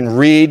 But I can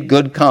read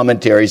good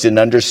commentaries and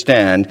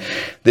understand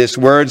this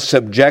word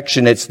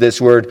subjection. It's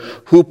this word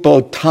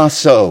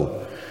hupotasso.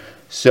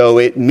 So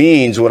it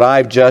means what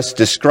I've just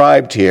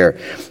described here.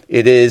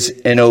 It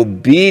is an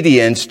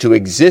obedience to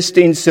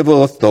existing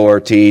civil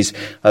authorities,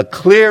 a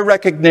clear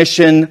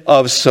recognition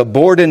of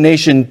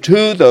subordination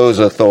to those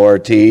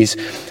authorities,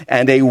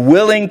 and a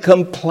willing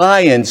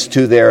compliance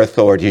to their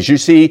authorities. You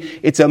see,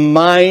 it's a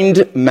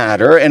mind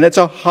matter, and it's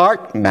a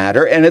heart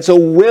matter, and it's a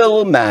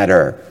will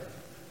matter.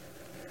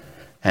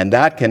 And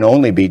that can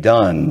only be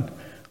done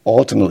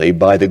ultimately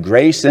by the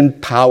grace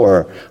and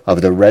power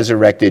of the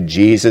resurrected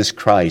Jesus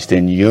Christ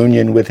in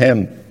union with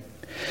him.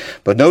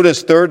 But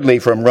notice thirdly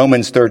from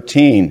Romans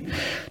 13,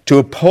 to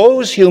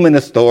oppose human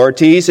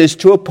authorities is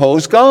to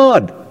oppose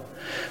God.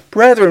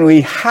 Brethren,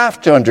 we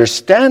have to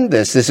understand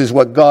this. This is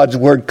what God's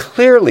word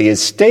clearly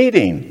is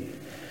stating.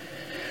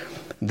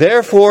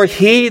 Therefore,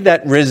 he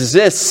that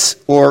resists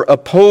or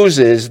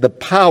opposes the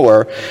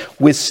power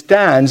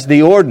withstands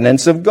the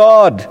ordinance of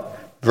God.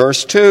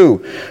 Verse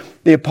 2.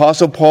 The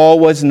Apostle Paul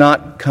was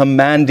not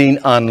commanding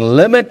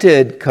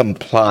unlimited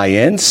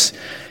compliance.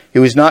 He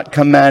was not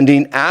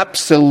commanding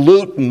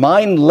absolute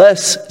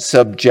mindless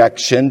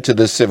subjection to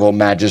the civil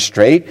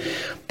magistrate.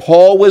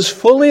 Paul was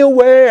fully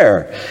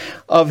aware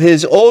of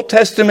his Old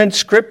Testament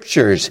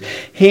scriptures.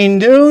 He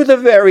knew the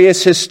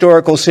various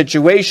historical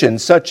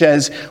situations, such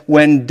as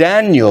when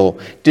Daniel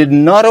did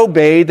not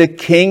obey the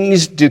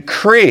king's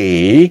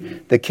decree,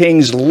 the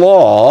king's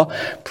law,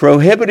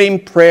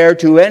 prohibiting prayer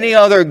to any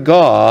other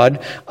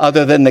god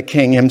other than the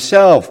king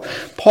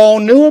himself.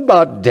 Paul knew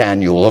about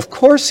Daniel. Of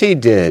course he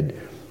did.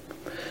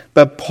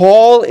 But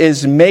Paul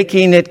is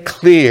making it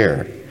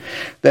clear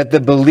that the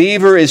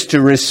believer is to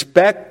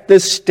respect the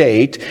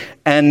state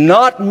and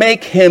not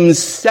make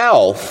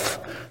himself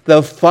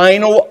the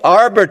final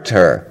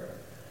arbiter.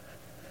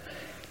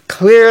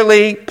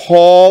 Clearly,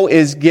 Paul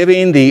is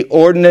giving the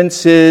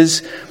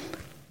ordinances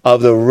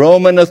of the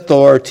Roman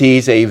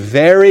authorities a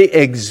very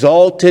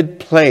exalted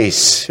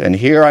place. And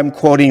here I'm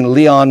quoting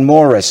Leon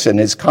Morris in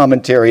his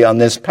commentary on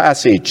this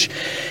passage.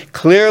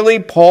 Clearly,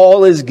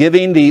 Paul is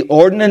giving the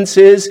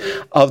ordinances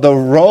of the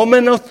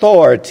Roman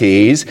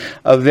authorities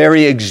a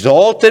very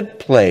exalted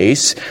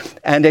place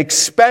and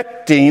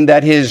expecting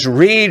that his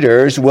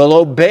readers will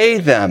obey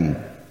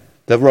them,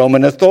 the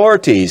Roman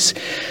authorities.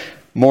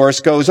 Morris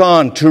goes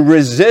on, to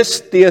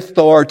resist the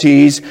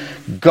authorities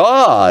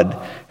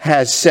God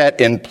has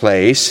set in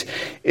place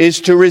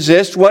is to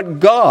resist what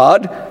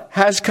God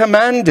has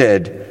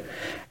commanded.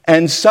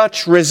 And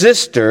such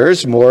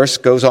resistors, Morris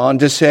goes on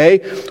to say,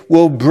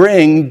 will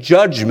bring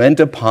judgment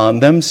upon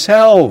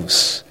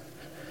themselves.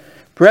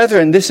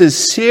 Brethren, this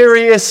is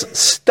serious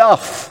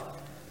stuff.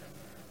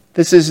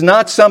 This is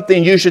not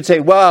something you should say,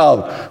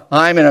 well,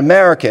 I'm an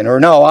American, or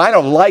no, I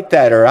don't like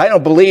that, or I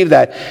don't believe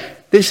that.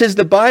 This is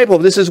the Bible.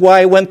 This is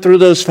why I went through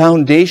those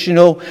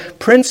foundational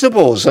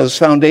principles, those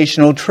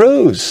foundational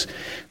truths.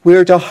 We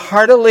are to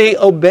heartily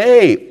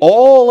obey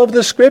all of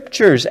the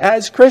scriptures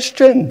as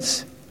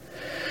Christians.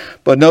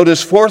 But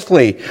notice,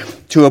 fourthly,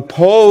 to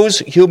oppose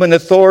human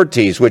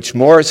authorities, which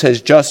Morris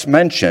has just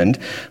mentioned,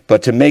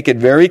 but to make it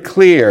very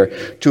clear,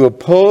 to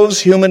oppose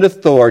human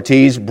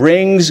authorities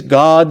brings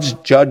God's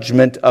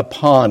judgment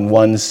upon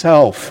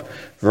oneself.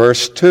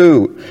 Verse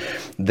 2,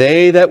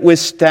 they that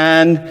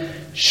withstand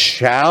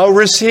shall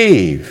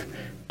receive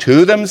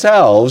to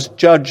themselves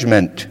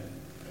judgment.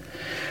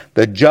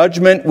 The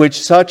judgment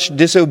which such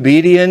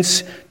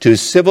disobedience to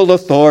civil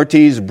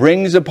authorities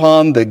brings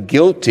upon the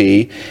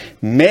guilty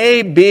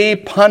may be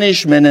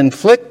punishment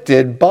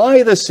inflicted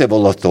by the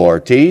civil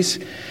authorities,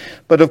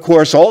 but of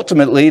course,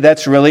 ultimately,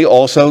 that's really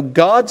also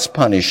God's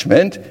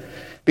punishment,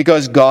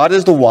 because God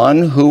is the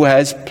one who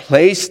has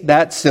placed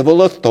that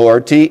civil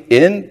authority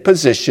in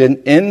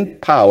position, in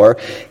power,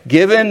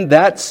 given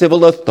that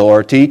civil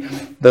authority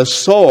the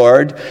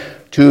sword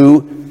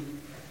to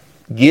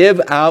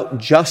give out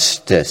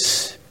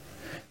justice.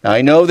 Now,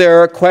 I know there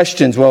are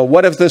questions. Well,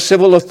 what if the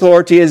civil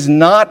authority is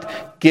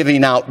not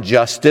giving out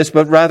justice,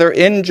 but rather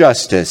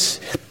injustice?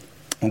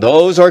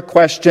 Those are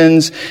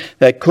questions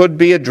that could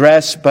be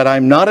addressed, but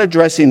I'm not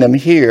addressing them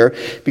here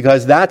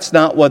because that's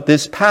not what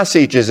this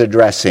passage is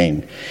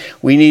addressing.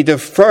 We need to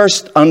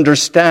first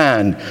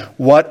understand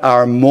what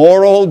our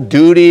moral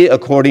duty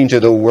according to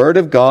the Word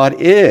of God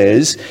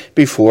is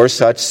before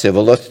such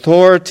civil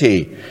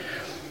authority.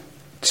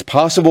 It's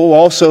possible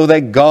also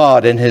that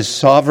God in His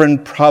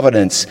sovereign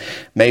providence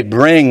may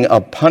bring a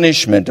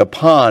punishment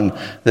upon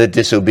the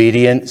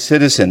disobedient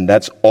citizen.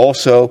 That's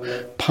also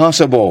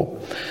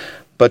possible.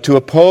 But to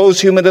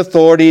oppose human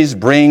authorities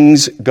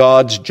brings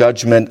God's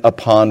judgment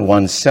upon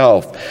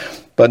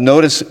oneself. But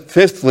notice,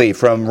 fifthly,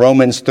 from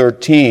Romans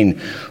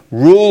 13,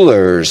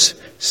 rulers,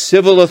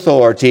 civil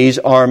authorities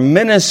are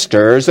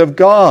ministers of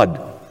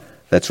God.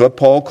 That's what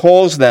Paul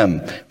calls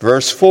them.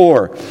 Verse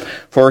 4,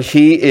 for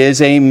he is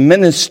a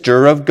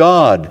minister of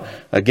God.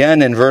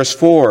 Again in verse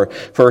 4,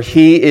 for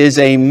he is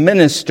a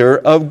minister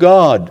of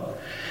God.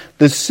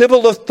 The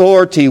civil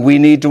authority, we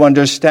need to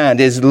understand,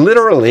 is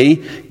literally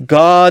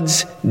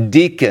God's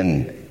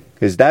deacon,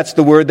 because that's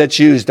the word that's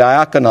used,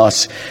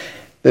 diakonos.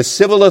 The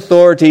civil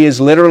authority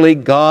is literally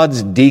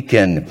God's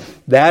deacon.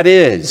 That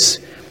is,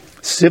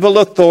 civil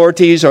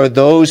authorities are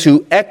those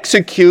who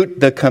execute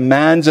the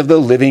commands of the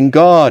living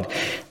God.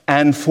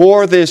 And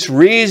for this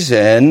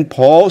reason,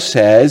 Paul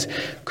says,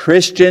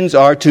 Christians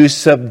are to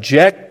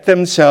subject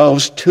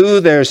themselves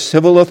to their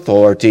civil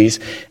authorities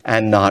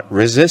and not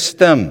resist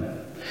them.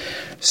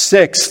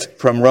 Sixth,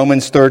 from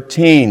Romans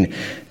 13,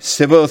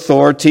 civil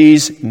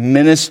authorities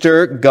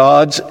minister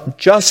God's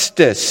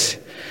justice.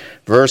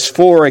 Verse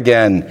 4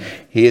 again,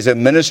 he is a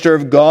minister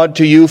of God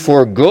to you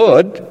for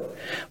good,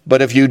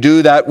 but if you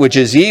do that which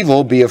is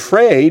evil, be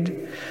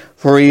afraid,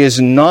 for he does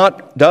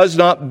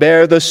not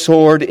bear the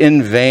sword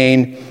in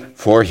vain,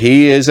 for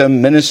he is a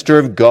minister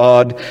of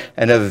God,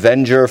 an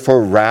avenger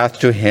for wrath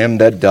to him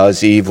that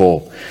does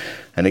evil.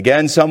 And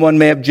again, someone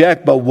may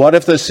object, but what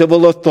if the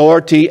civil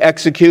authority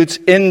executes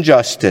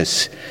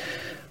injustice?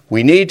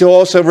 We need to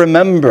also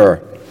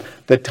remember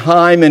the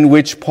time in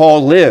which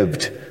Paul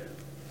lived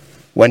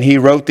when he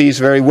wrote these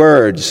very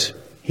words.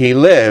 He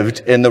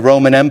lived in the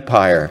Roman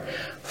Empire,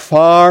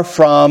 far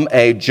from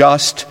a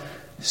just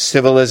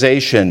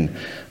civilization,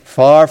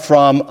 far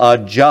from a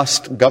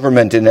just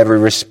government in every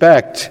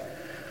respect.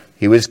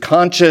 He was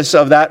conscious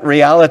of that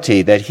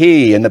reality, that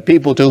he and the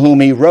people to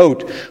whom he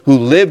wrote, who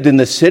lived in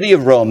the city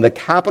of Rome, the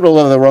capital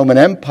of the Roman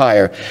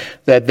Empire,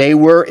 that they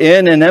were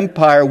in an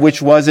empire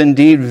which was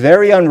indeed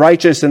very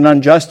unrighteous and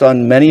unjust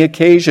on many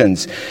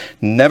occasions.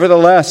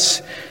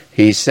 Nevertheless,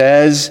 he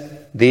says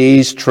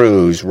these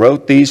truths,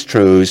 wrote these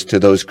truths to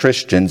those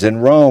Christians in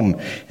Rome,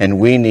 and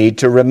we need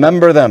to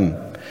remember them.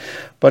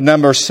 But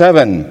number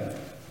 7,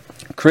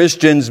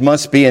 Christians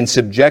must be in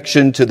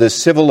subjection to the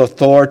civil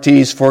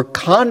authorities for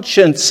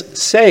conscience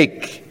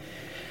sake.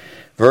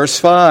 Verse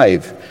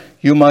 5,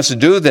 you must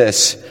do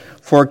this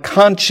for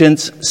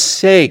conscience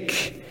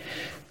sake.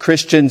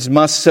 Christians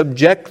must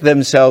subject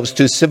themselves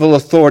to civil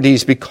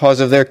authorities because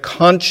of their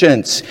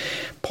conscience.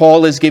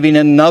 Paul is giving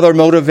another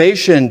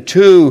motivation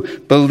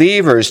to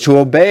believers to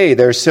obey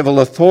their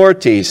civil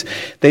authorities.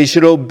 They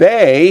should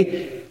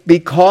obey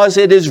because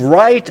it is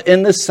right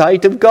in the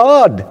sight of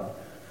God.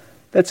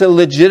 That's a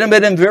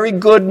legitimate and very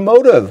good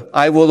motive.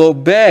 I will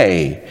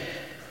obey.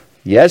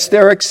 Yes,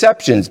 there are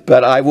exceptions,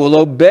 but I will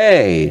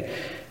obey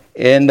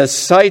in the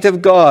sight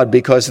of God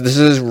because this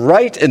is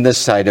right in the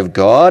sight of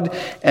God.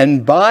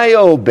 And by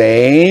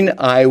obeying,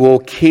 I will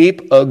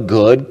keep a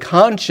good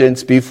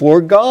conscience before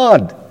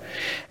God.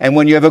 And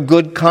when you have a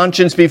good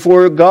conscience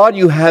before God,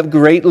 you have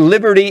great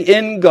liberty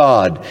in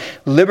God,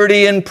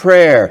 liberty in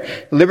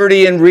prayer,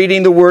 liberty in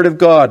reading the Word of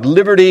God,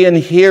 liberty in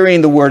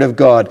hearing the Word of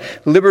God,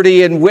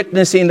 liberty in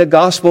witnessing the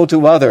gospel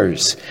to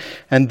others.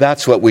 And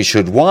that's what we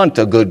should want,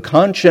 a good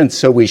conscience,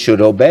 so we should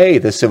obey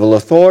the civil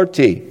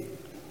authority.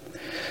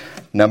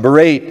 Number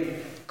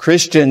 8,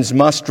 Christians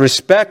must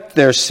respect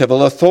their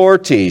civil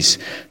authorities.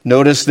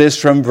 Notice this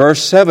from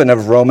verse 7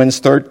 of Romans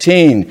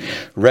 13.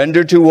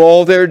 Render to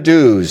all their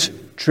dues,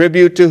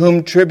 tribute to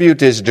whom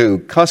tribute is due,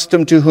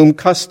 custom to whom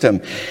custom.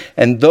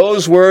 And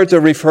those words are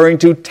referring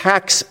to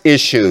tax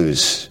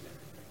issues.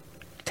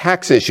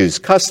 Tax issues.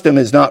 Custom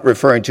is not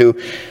referring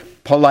to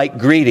polite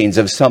greetings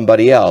of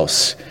somebody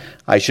else.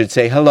 I should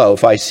say hello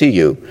if I see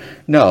you.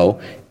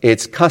 No,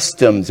 it's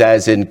customs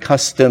as in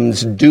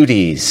customs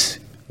duties.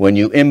 when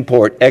you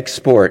import,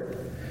 export.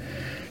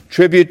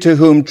 Tribute to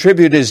whom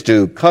tribute is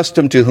due,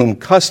 custom to whom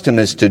custom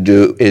is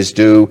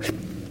due.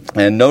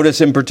 And notice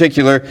in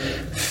particular,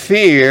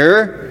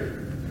 fear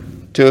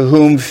to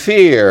whom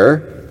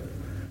fear,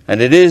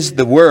 and it is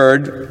the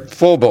word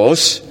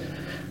phobos,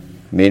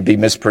 may be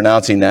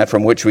mispronouncing that,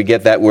 from which we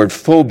get that word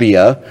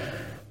phobia,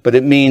 but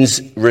it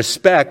means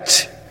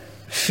respect,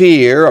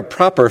 fear, a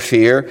proper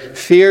fear,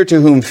 fear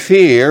to whom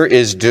fear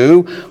is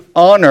due,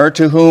 honor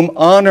to whom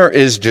honor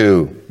is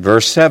due.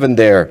 Verse 7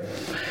 there.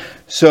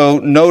 So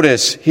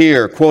notice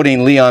here,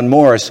 quoting Leon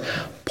Morris,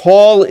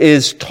 Paul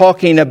is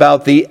talking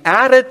about the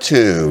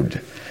attitude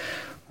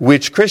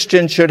which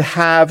Christians should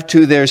have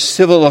to their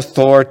civil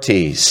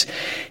authorities.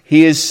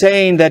 He is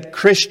saying that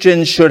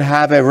Christians should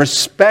have a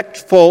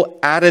respectful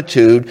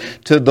attitude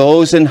to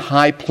those in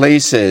high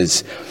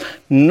places,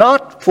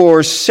 not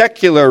for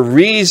secular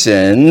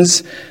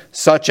reasons,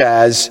 such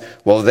as,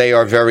 well, they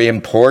are very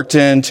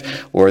important,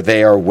 or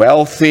they are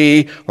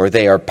wealthy, or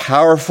they are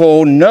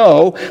powerful.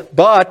 No,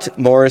 but,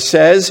 Morris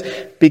says,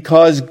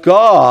 because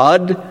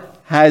God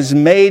has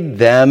made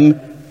them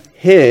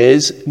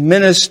his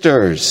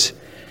ministers.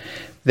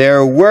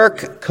 Their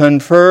work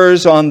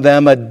confers on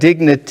them a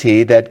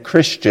dignity that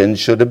Christians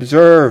should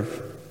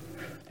observe.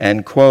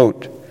 End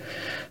quote.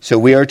 So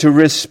we are to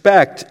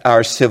respect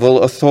our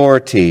civil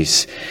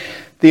authorities.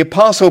 The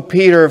Apostle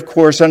Peter, of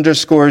course,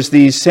 underscores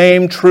these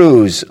same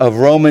truths of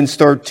Romans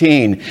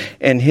 13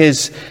 in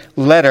his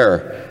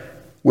letter,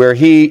 where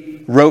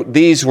he wrote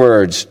these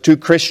words to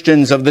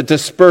Christians of the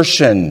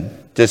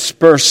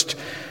dispersed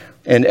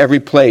in every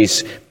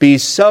place, be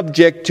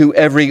subject to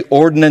every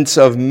ordinance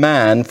of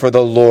man for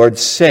the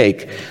Lord's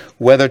sake,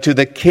 whether to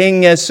the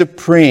king as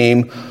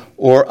supreme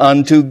or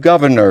unto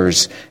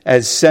governors,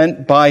 as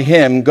sent by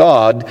him,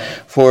 God,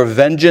 for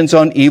vengeance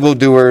on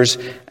evildoers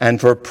and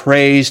for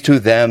praise to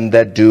them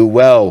that do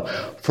well.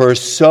 For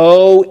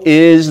so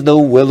is the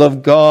will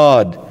of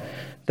God,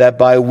 that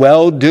by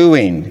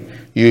well-doing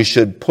you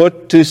should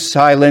put to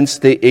silence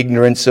the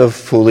ignorance of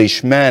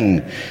foolish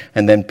men.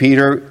 And then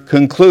Peter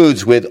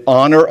concludes with,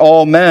 honor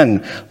all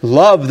men,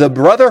 love the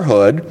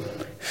brotherhood,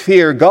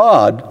 fear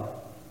God,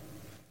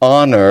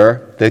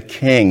 honor the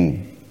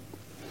king.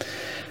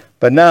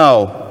 But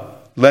now,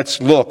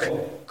 let's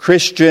look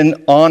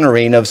Christian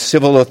honoring of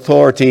civil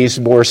authorities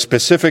more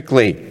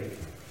specifically.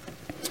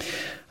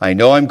 I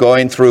know I'm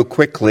going through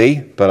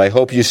quickly, but I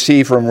hope you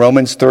see from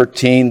Romans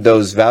 13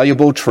 those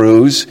valuable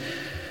truths.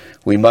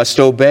 We must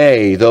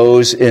obey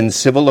those in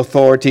civil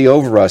authority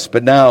over us.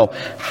 But now,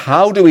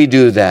 how do we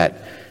do that?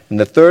 In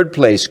the third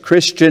place,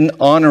 Christian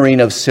honoring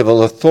of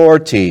civil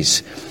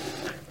authorities.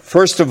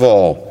 First of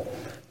all,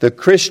 the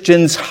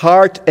Christian's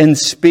heart and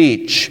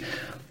speech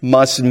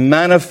must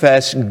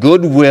manifest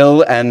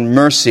goodwill and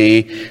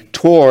mercy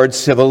toward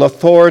civil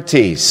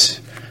authorities.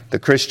 The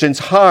Christian's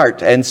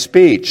heart and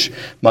speech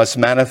must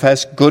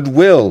manifest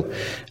goodwill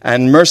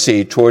and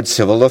mercy toward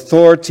civil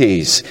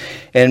authorities.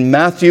 In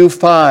Matthew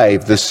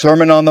 5, the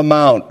Sermon on the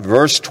Mount,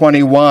 verse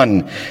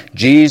 21,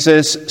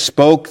 Jesus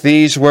spoke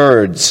these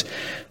words.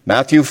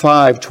 Matthew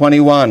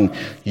 5:21,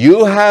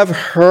 you have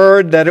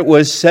heard that it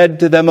was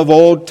said to them of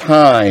old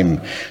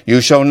time,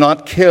 you shall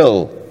not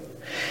kill.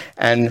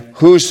 And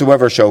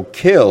whosoever shall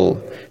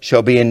kill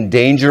shall be in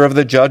danger of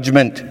the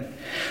judgment.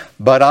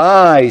 But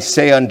I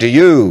say unto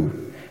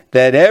you,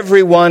 that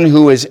everyone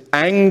who is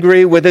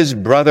angry with his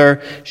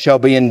brother shall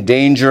be in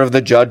danger of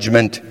the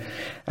judgment.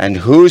 And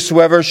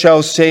whosoever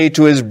shall say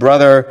to his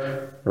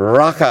brother,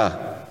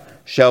 Raka,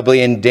 shall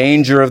be in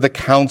danger of the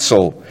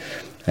council.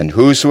 And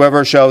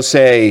whosoever shall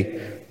say,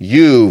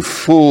 you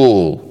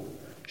fool,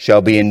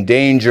 shall be in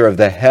danger of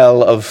the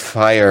hell of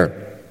fire.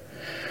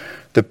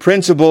 The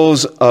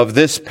principles of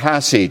this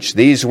passage,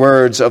 these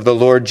words of the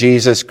Lord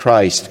Jesus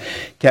Christ,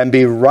 can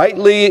be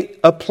rightly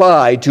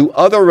applied to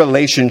other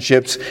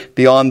relationships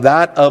beyond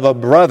that of a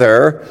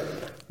brother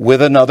with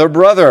another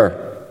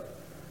brother.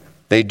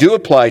 They do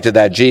apply to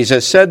that.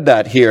 Jesus said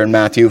that here in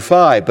Matthew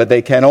 5, but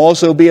they can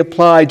also be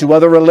applied to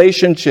other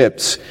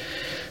relationships.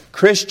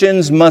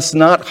 Christians must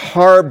not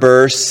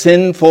harbor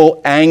sinful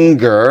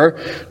anger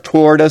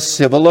toward a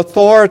civil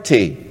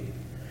authority.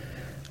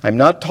 I'm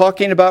not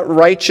talking about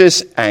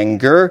righteous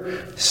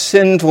anger.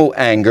 Sinful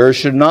anger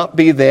should not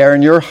be there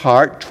in your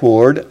heart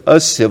toward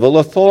a civil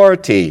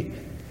authority,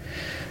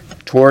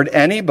 toward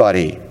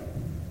anybody.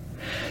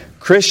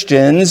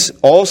 Christians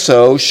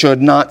also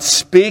should not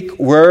speak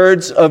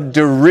words of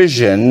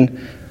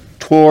derision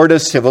toward a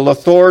civil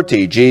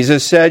authority.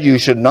 Jesus said you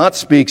should not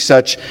speak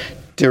such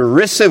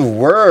derisive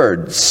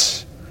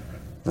words,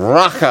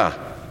 raka,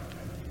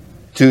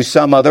 to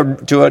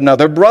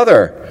another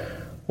brother.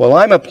 Well,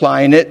 I'm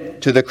applying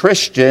it to the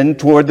Christian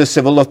toward the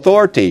civil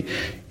authority.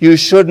 You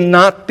should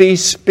not be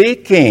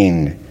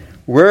speaking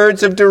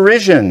words of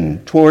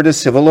derision toward a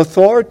civil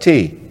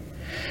authority.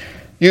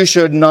 You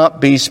should not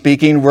be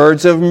speaking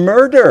words of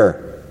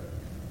murder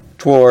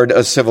toward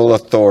a civil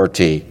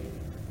authority.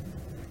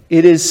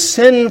 It is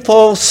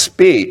sinful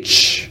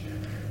speech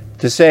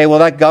to say, well,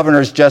 that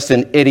governor's just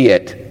an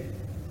idiot.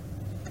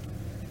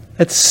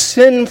 It's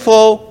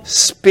sinful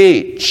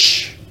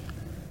speech.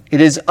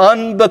 It is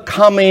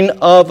unbecoming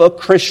of a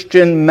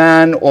Christian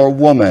man or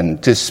woman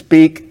to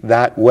speak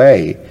that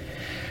way.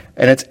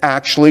 And it's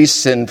actually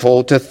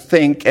sinful to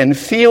think and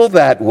feel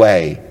that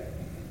way.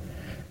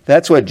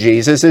 That's what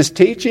Jesus is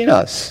teaching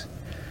us.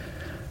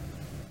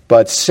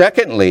 But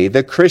secondly,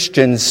 the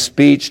Christian's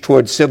speech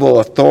towards civil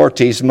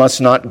authorities must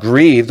not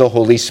grieve the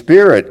Holy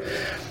Spirit.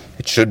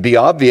 It should be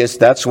obvious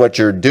that's what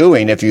you're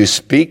doing. If you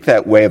speak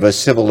that way of a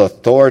civil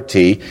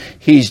authority,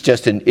 he's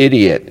just an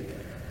idiot.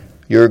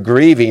 You're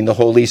grieving the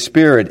Holy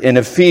Spirit. In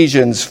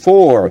Ephesians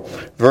 4,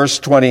 verse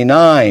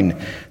 29,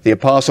 the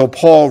Apostle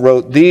Paul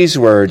wrote these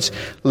words,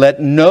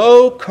 "Let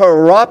no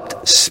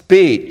corrupt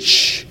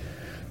speech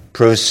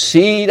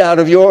proceed out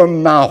of your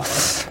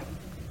mouth,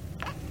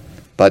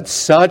 but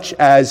such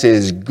as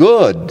is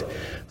good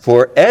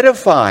for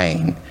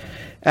edifying,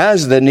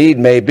 as the need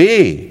may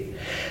be,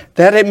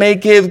 that it may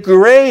give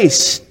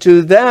grace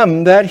to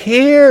them that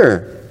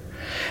hear.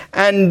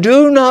 And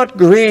do not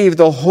grieve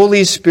the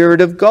Holy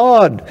Spirit of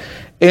God,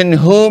 in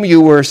whom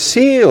you were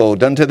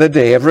sealed unto the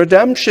day of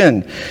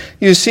redemption."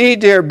 You see,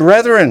 dear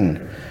brethren,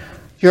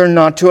 you're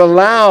not to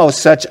allow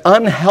such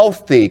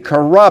unhealthy,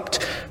 corrupt,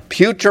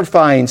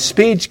 putrefying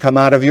speech come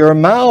out of your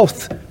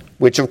mouth,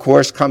 which of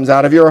course comes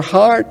out of your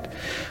heart,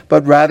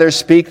 but rather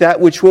speak that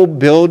which will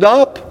build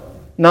up,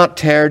 not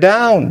tear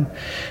down,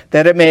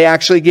 that it may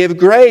actually give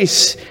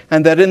grace,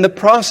 and that in the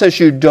process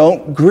you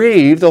don't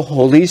grieve the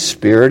Holy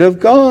Spirit of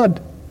God.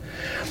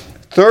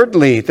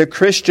 Thirdly, the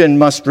Christian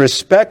must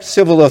respect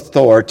civil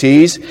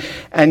authorities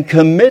and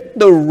commit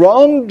the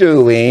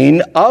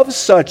wrongdoing of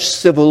such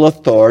civil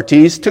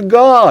authorities to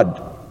God.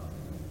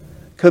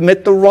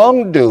 Commit the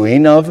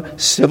wrongdoing of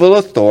civil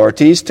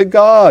authorities to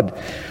God.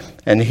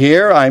 And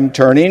here I'm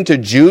turning to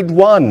Jude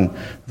 1,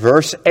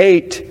 verse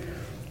 8.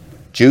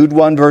 Jude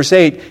 1, verse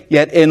 8,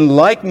 "Yet in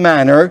like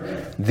manner,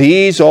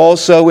 these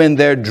also in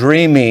their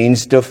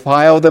dreamings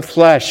defile the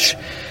flesh,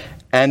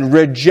 and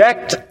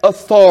reject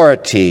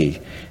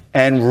authority,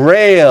 and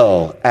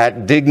rail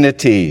at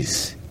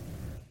dignities.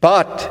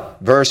 But,"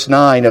 verse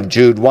 9 of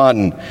Jude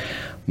 1,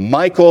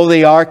 "Michael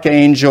the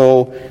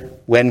archangel,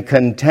 when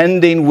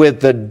contending with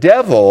the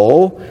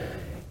devil,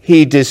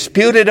 he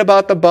disputed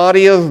about the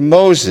body of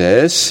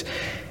Moses.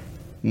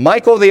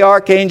 Michael the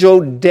archangel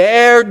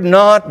dared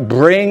not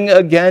bring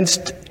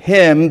against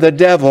him, the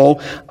devil,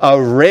 a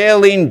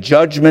railing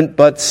judgment,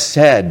 but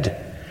said,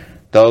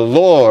 'The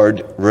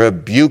Lord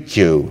rebuke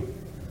you.'"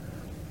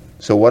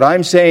 So what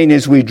I'm saying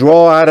is we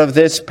draw out of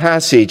this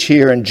passage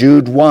here in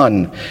Jude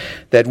 1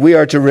 that we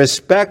are to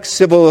respect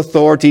civil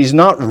authorities,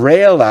 not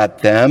rail at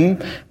them,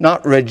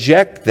 not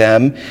reject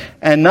them,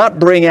 and not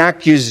bring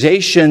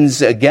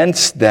accusations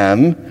against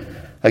them.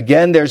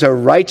 Again, there's a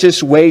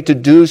righteous way to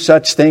do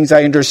such things.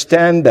 I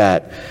understand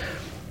that.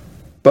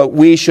 But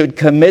we should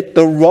commit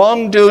the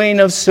wrongdoing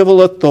of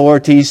civil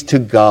authorities to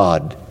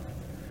God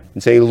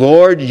and say,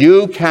 "Lord,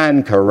 you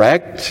can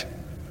correct.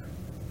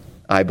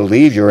 I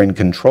believe you're in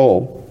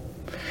control.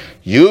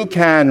 You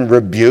can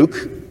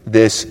rebuke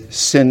this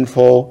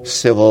sinful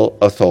civil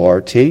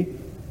authority.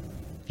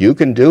 You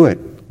can do it.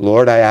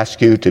 Lord, I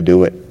ask you to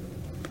do it."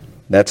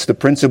 That's the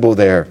principle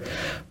there.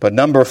 But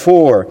number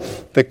 4,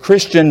 the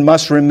Christian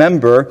must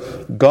remember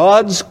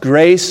God's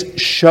grace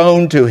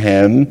shown to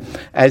him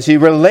as he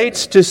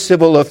relates to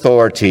civil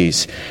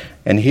authorities.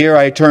 And here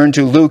I turn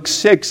to Luke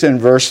 6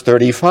 and verse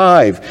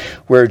 35,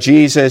 where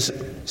Jesus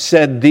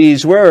said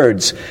these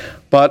words,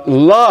 "But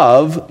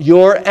love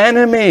your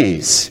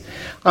enemies."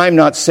 I'm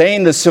not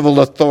saying the civil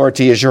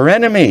authority is your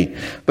enemy,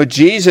 but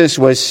Jesus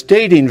was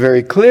stating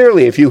very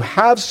clearly, if you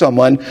have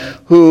someone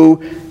who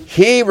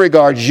he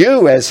regards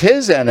you as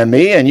his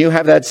enemy, and you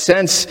have that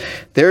sense,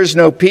 there's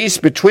no peace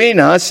between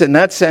us, in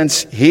that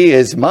sense, he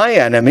is my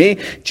enemy,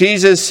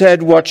 Jesus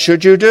said, what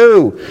should you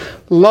do?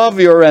 Love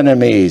your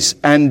enemies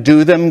and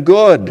do them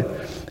good,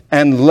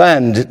 and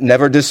lend,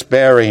 never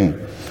despairing,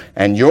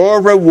 and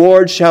your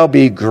reward shall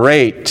be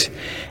great,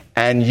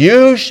 and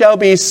you shall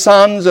be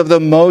sons of the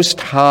Most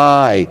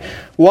High.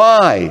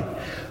 Why?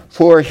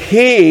 For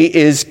he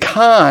is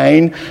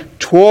kind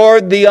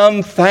toward the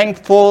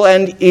unthankful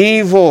and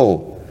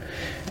evil.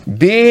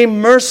 Be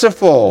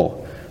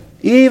merciful,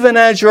 even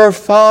as your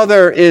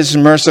Father is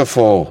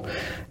merciful.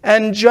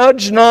 And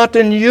judge not,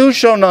 and you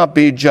shall not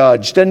be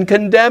judged. And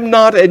condemn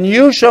not, and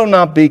you shall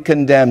not be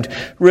condemned.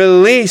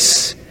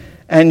 Release,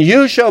 and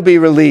you shall be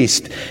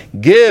released.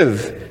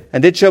 Give,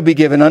 and it shall be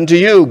given unto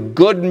you.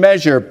 Good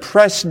measure,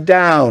 pressed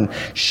down,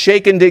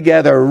 shaken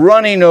together,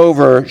 running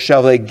over,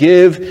 shall they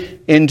give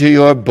into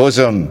your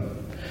bosom.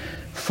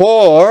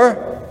 For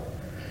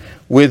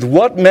with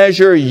what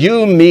measure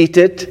you mete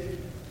it,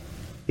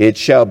 it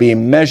shall be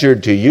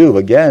measured to you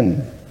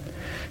again.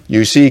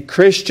 You see,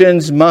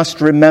 Christians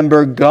must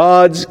remember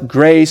God's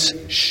grace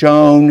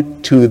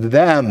shown to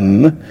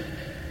them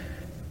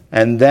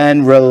and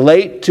then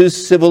relate to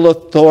civil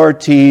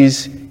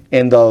authorities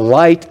in the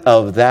light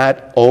of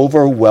that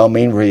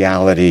overwhelming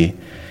reality.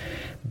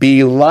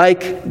 Be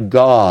like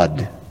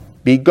God.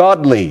 Be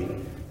godly.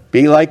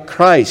 Be like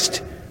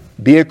Christ.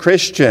 Be a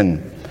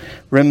Christian.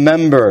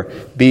 Remember,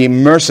 be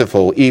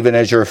merciful, even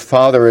as your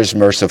Father is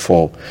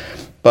merciful.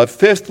 But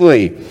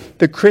fifthly,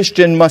 the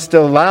Christian must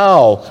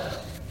allow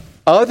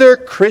other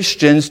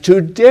Christians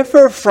to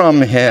differ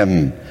from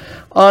him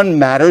on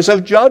matters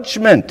of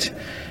judgment.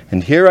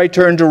 And here I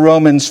turn to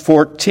Romans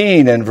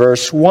 14 and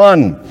verse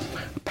 1,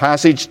 a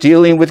passage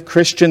dealing with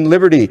Christian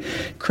liberty.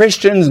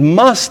 Christians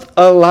must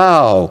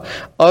allow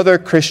other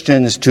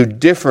Christians to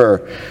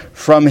differ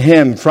from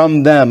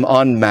them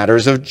on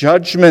matters of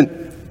judgment.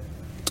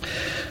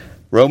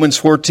 Romans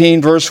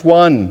 14 verse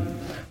 1,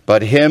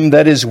 but him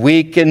that is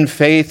weak in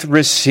faith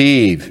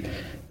receive,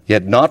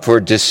 yet not for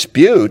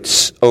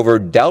disputes over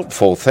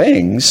doubtful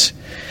things.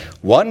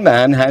 One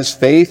man has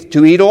faith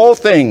to eat all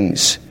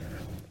things,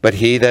 but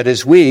he that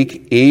is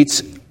weak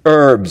eats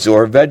herbs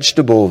or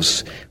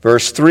vegetables.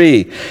 Verse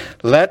 3,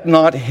 let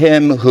not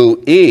him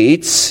who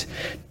eats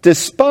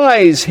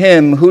despise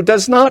him who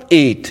does not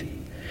eat,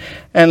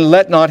 and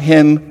let not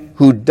him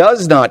who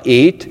does not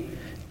eat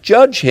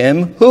judge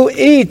him who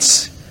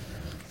eats,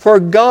 for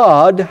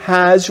God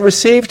has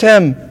received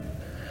him.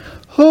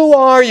 Who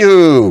are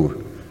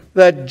you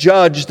that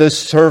judge the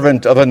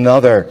servant of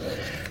another?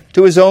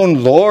 To his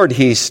own Lord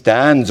he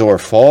stands or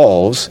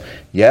falls.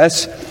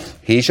 Yes,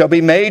 he shall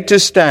be made to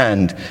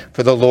stand,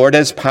 for the Lord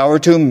has power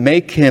to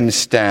make him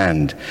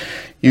stand.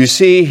 You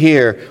see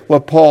here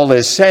what Paul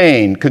is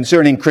saying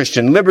concerning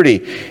Christian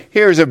liberty.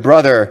 Here's a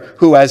brother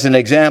who, as an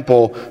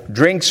example,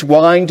 drinks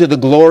wine to the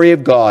glory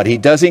of God. He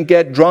doesn't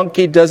get drunk.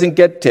 He doesn't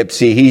get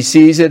tipsy. He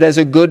sees it as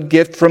a good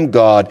gift from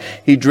God.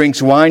 He drinks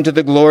wine to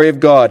the glory of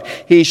God.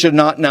 He should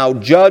not now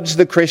judge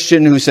the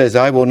Christian who says,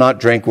 I will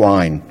not drink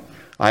wine.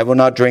 I will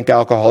not drink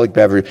alcoholic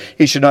beverage.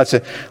 He should not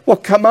say, well,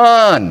 come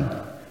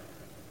on.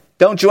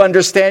 Don't you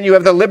understand you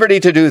have the liberty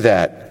to do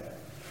that?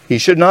 He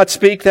should not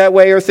speak that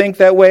way or think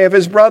that way of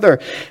his brother.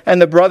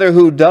 And the brother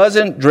who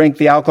doesn't drink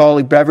the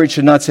alcoholic beverage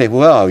should not say,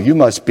 well, you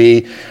must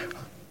be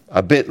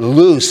a bit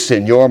loose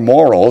in your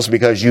morals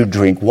because you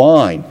drink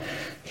wine.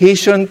 He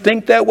shouldn't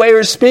think that way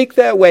or speak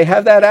that way,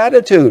 have that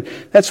attitude.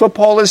 That's what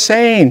Paul is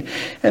saying.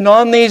 And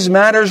on these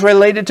matters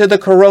related to the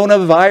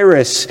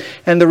coronavirus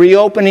and the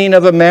reopening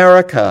of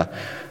America,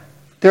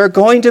 there are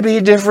going to be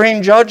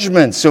differing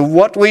judgments of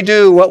what we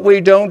do, what we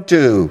don't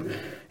do.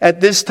 At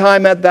this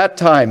time, at that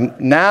time,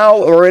 now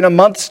or in a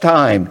month's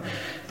time.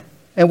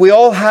 And we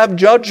all have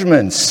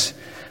judgments,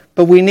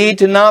 but we need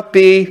to not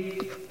be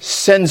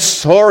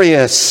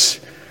censorious,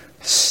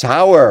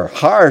 sour,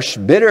 harsh,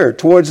 bitter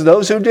towards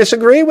those who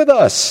disagree with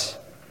us.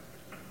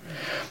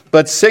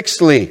 But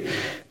sixthly,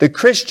 the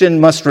Christian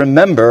must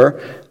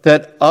remember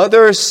that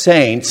other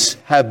saints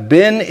have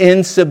been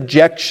in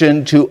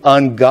subjection to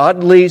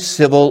ungodly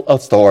civil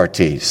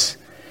authorities.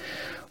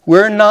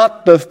 We're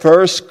not the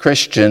first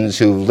Christians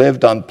who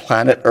lived on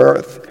planet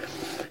Earth,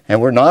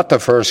 and we're not the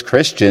first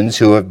Christians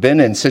who have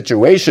been in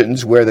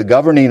situations where the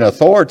governing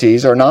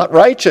authorities are not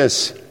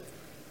righteous.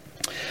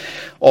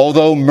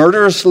 Although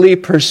murderously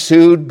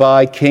pursued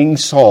by King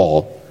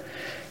Saul,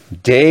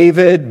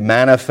 David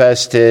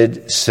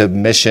manifested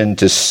submission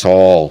to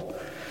Saul.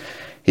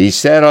 He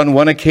said on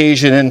one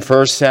occasion in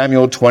 1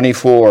 Samuel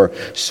 24,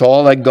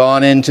 Saul had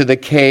gone into the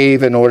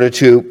cave in order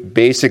to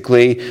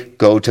basically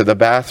go to the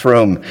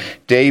bathroom.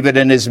 David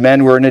and his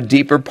men were in a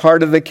deeper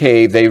part of the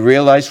cave. They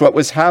realized what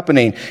was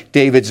happening.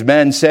 David's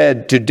men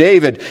said to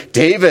David,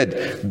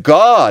 David,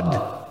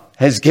 God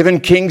has given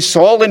King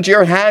Saul into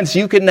your hands.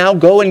 You can now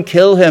go and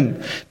kill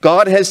him.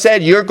 God has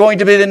said, you're going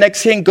to be the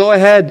next king. Go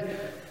ahead.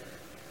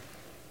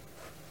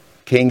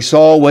 King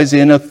Saul was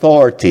in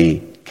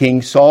authority.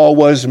 King Saul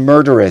was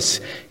murderous.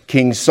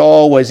 King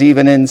Saul was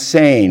even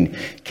insane.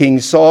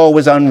 King Saul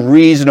was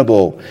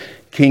unreasonable.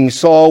 King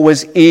Saul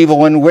was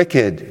evil and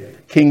wicked.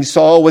 King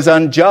Saul was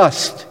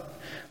unjust.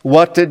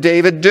 What did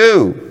David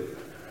do?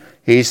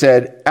 He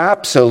said,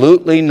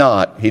 absolutely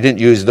not. He didn't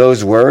use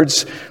those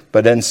words,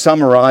 but in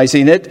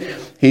summarizing it,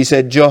 he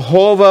said,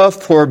 Jehovah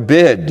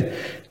forbid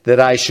that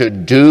I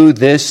should do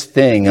this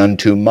thing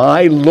unto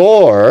my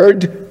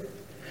Lord,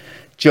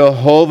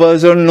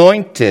 Jehovah's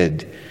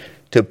anointed,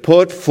 to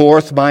put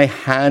forth my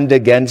hand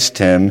against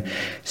him,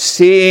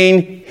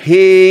 seeing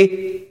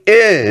he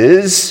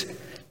is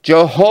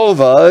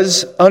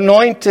Jehovah's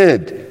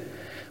anointed.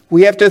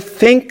 We have to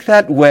think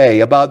that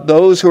way about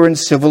those who are in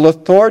civil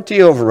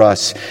authority over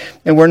us.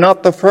 And we're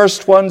not the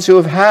first ones who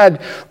have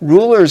had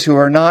rulers who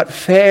are not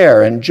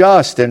fair and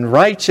just and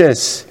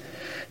righteous.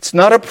 It's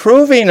not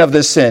approving of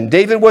the sin.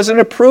 David wasn't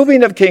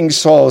approving of King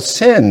Saul's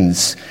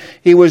sins.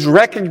 He was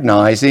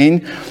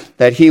recognizing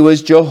that he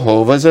was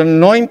Jehovah's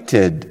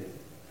anointed.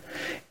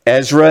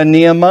 Ezra and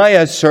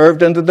Nehemiah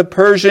served under the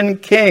Persian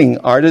king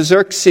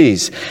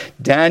Artaxerxes.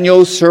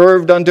 Daniel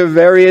served under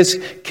various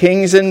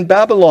kings in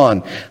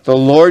Babylon. The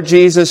Lord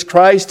Jesus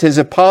Christ, his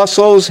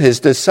apostles, his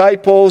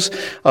disciples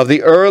of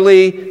the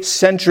early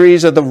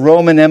centuries of the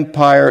Roman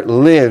Empire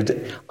lived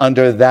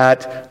under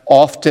that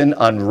often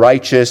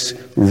unrighteous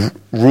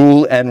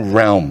rule and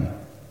realm.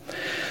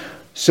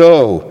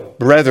 So,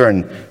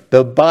 brethren,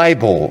 the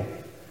Bible,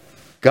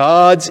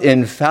 God's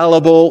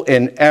infallible,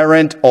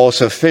 inerrant,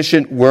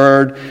 all-sufficient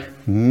word,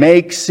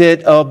 makes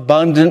it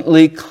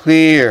abundantly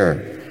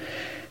clear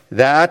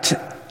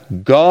that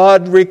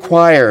God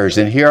requires,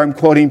 and here I'm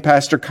quoting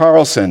Pastor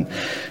Carlson,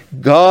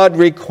 God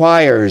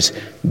requires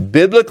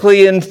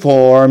biblically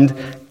informed,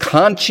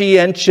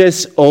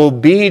 conscientious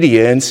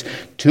obedience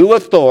to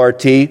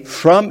authority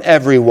from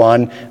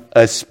everyone,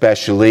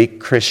 especially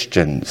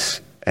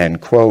Christians. End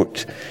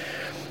quote.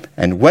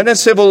 And when a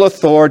civil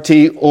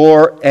authority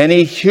or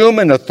any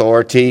human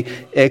authority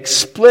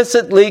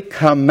explicitly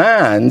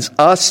commands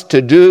us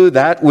to do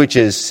that which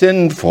is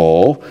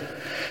sinful,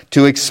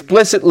 to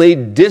explicitly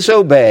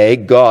disobey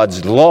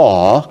God's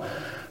law,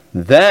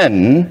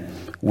 then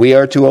we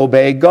are to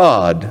obey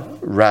God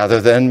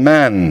rather than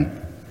man.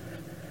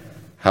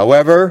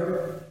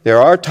 However,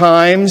 there are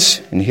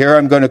times, and here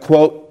I'm going to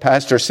quote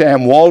Pastor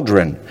Sam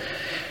Waldron,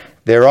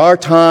 there are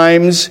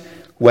times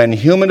when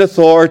human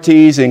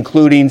authorities,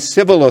 including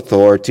civil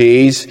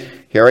authorities,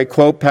 here I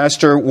quote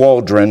Pastor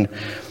Waldron,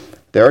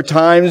 there are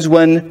times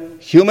when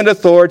human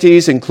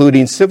authorities,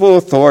 including civil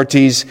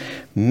authorities,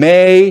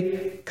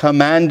 may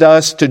command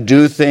us to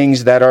do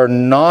things that are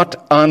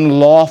not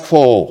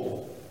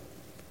unlawful.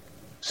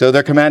 So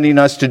they're commanding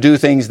us to do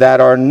things that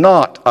are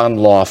not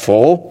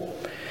unlawful,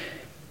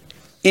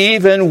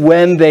 even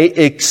when they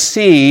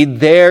exceed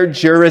their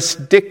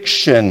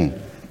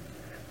jurisdiction.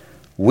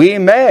 We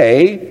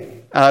may,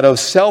 out of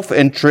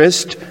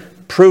self-interest,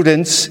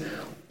 prudence,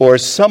 or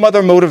some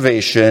other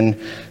motivation,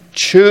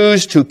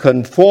 choose to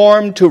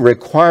conform to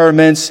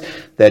requirements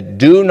that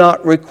do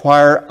not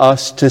require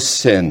us to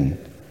sin,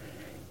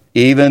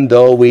 even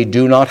though we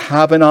do not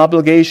have an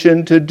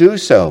obligation to do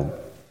so.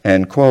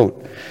 End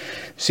quote.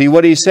 See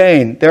what he's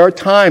saying? There are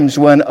times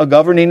when a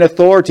governing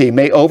authority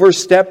may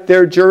overstep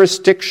their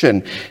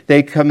jurisdiction.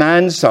 They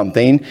command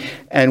something,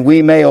 and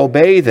we may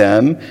obey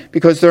them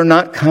because they're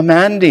not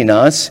commanding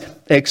us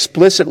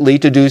explicitly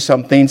to do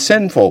something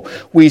sinful.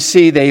 We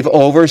see they've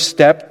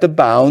overstepped the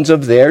bounds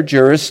of their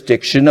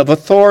jurisdiction of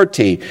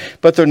authority,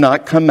 but they're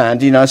not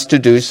commanding us to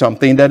do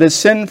something that is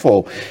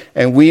sinful.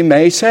 And we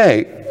may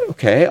say,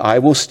 okay, I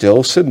will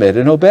still submit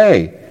and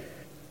obey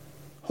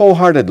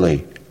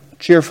wholeheartedly,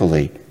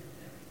 cheerfully,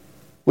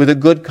 with a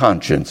good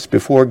conscience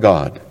before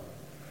God.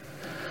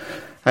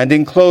 And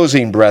in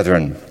closing,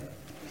 brethren,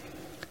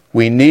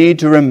 we need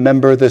to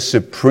remember the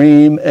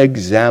supreme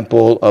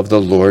example of the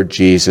Lord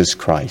Jesus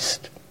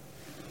Christ.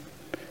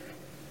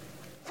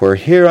 For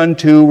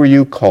hereunto were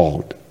you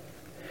called,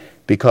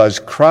 because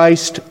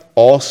Christ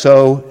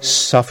also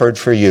suffered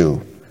for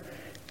you,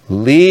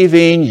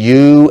 leaving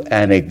you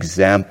an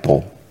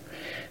example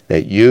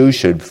that you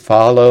should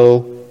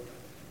follow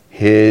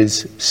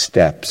his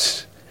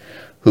steps,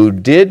 who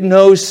did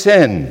no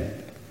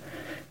sin,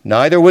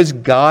 neither was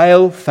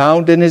guile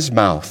found in his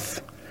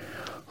mouth,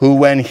 who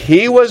when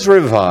he was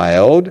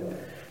reviled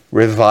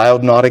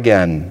not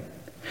again.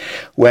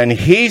 When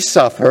he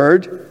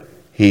suffered,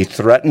 he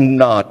threatened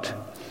not,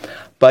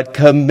 but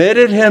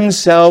committed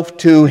himself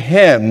to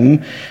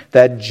him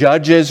that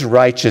judges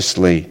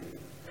righteously,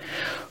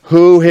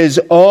 who his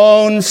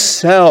own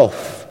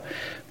self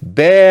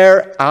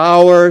bare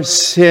our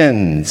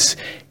sins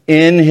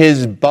in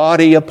his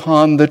body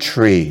upon the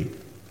tree.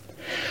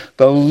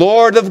 The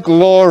Lord of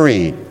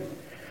glory,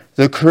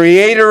 the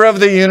creator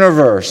of the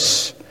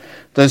universe,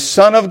 the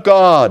Son of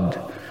God,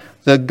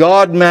 the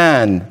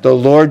God-man, the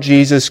Lord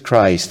Jesus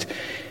Christ,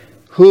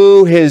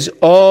 who his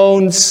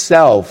own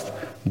self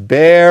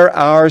bare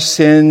our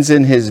sins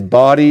in his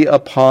body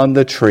upon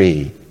the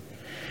tree,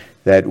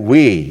 that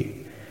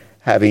we,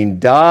 having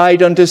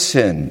died unto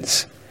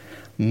sins,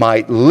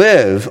 might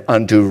live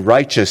unto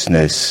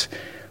righteousness,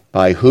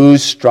 by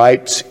whose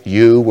stripes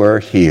you were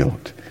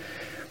healed.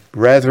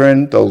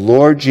 Brethren, the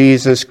Lord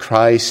Jesus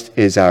Christ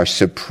is our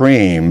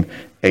supreme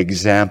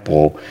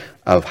example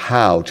of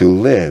how to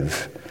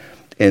live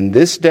in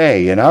this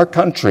day, in our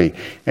country,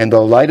 in the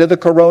light of the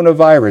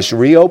coronavirus,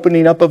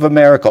 reopening up of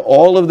America,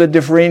 all of the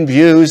differing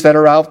views that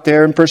are out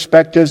there and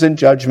perspectives and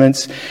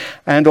judgments,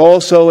 and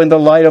also in the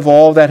light of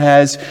all that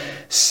has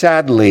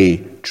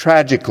sadly,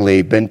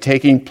 tragically been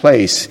taking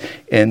place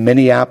in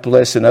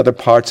Minneapolis and other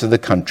parts of the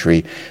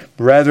country.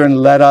 Brethren,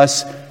 let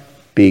us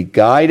be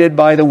guided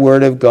by the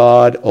Word of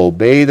God,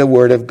 obey the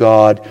Word of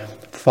God,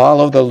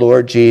 follow the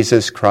Lord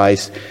Jesus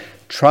Christ,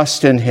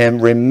 trust in him,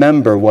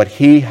 remember what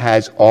he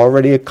has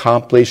already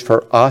accomplished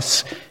for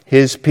us,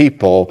 his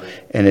people,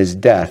 in his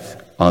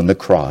death on the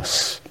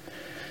cross.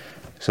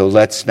 So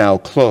let's now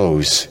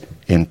close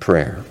in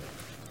prayer.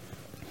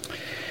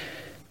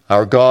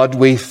 Our God,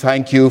 we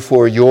thank you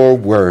for your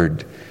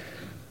word.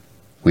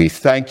 We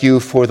thank you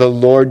for the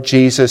Lord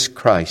Jesus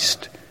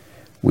Christ.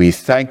 We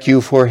thank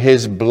you for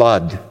his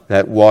blood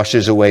that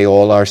washes away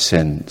all our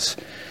sins.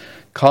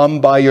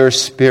 Come by your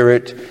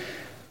Spirit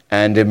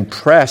and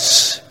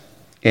impress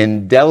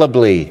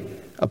indelibly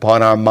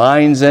upon our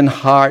minds and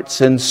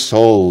hearts and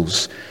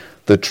souls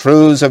the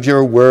truths of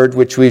your word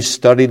which we've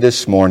studied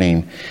this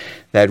morning,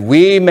 that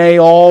we may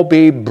all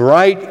be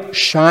bright,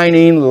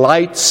 shining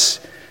lights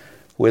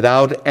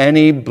without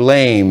any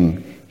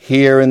blame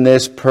here in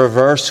this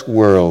perverse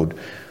world,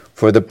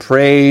 for the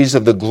praise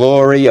of the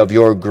glory of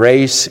your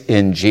grace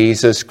in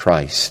Jesus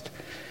Christ.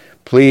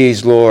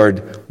 Please,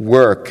 Lord,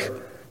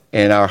 work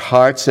in our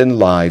hearts and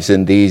lives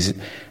in these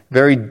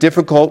very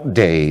difficult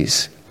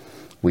days.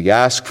 We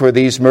ask for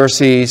these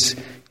mercies,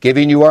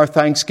 giving you our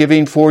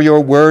thanksgiving for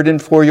your word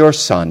and for your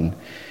Son.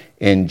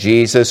 In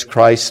Jesus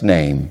Christ's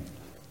name,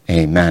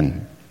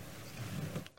 amen.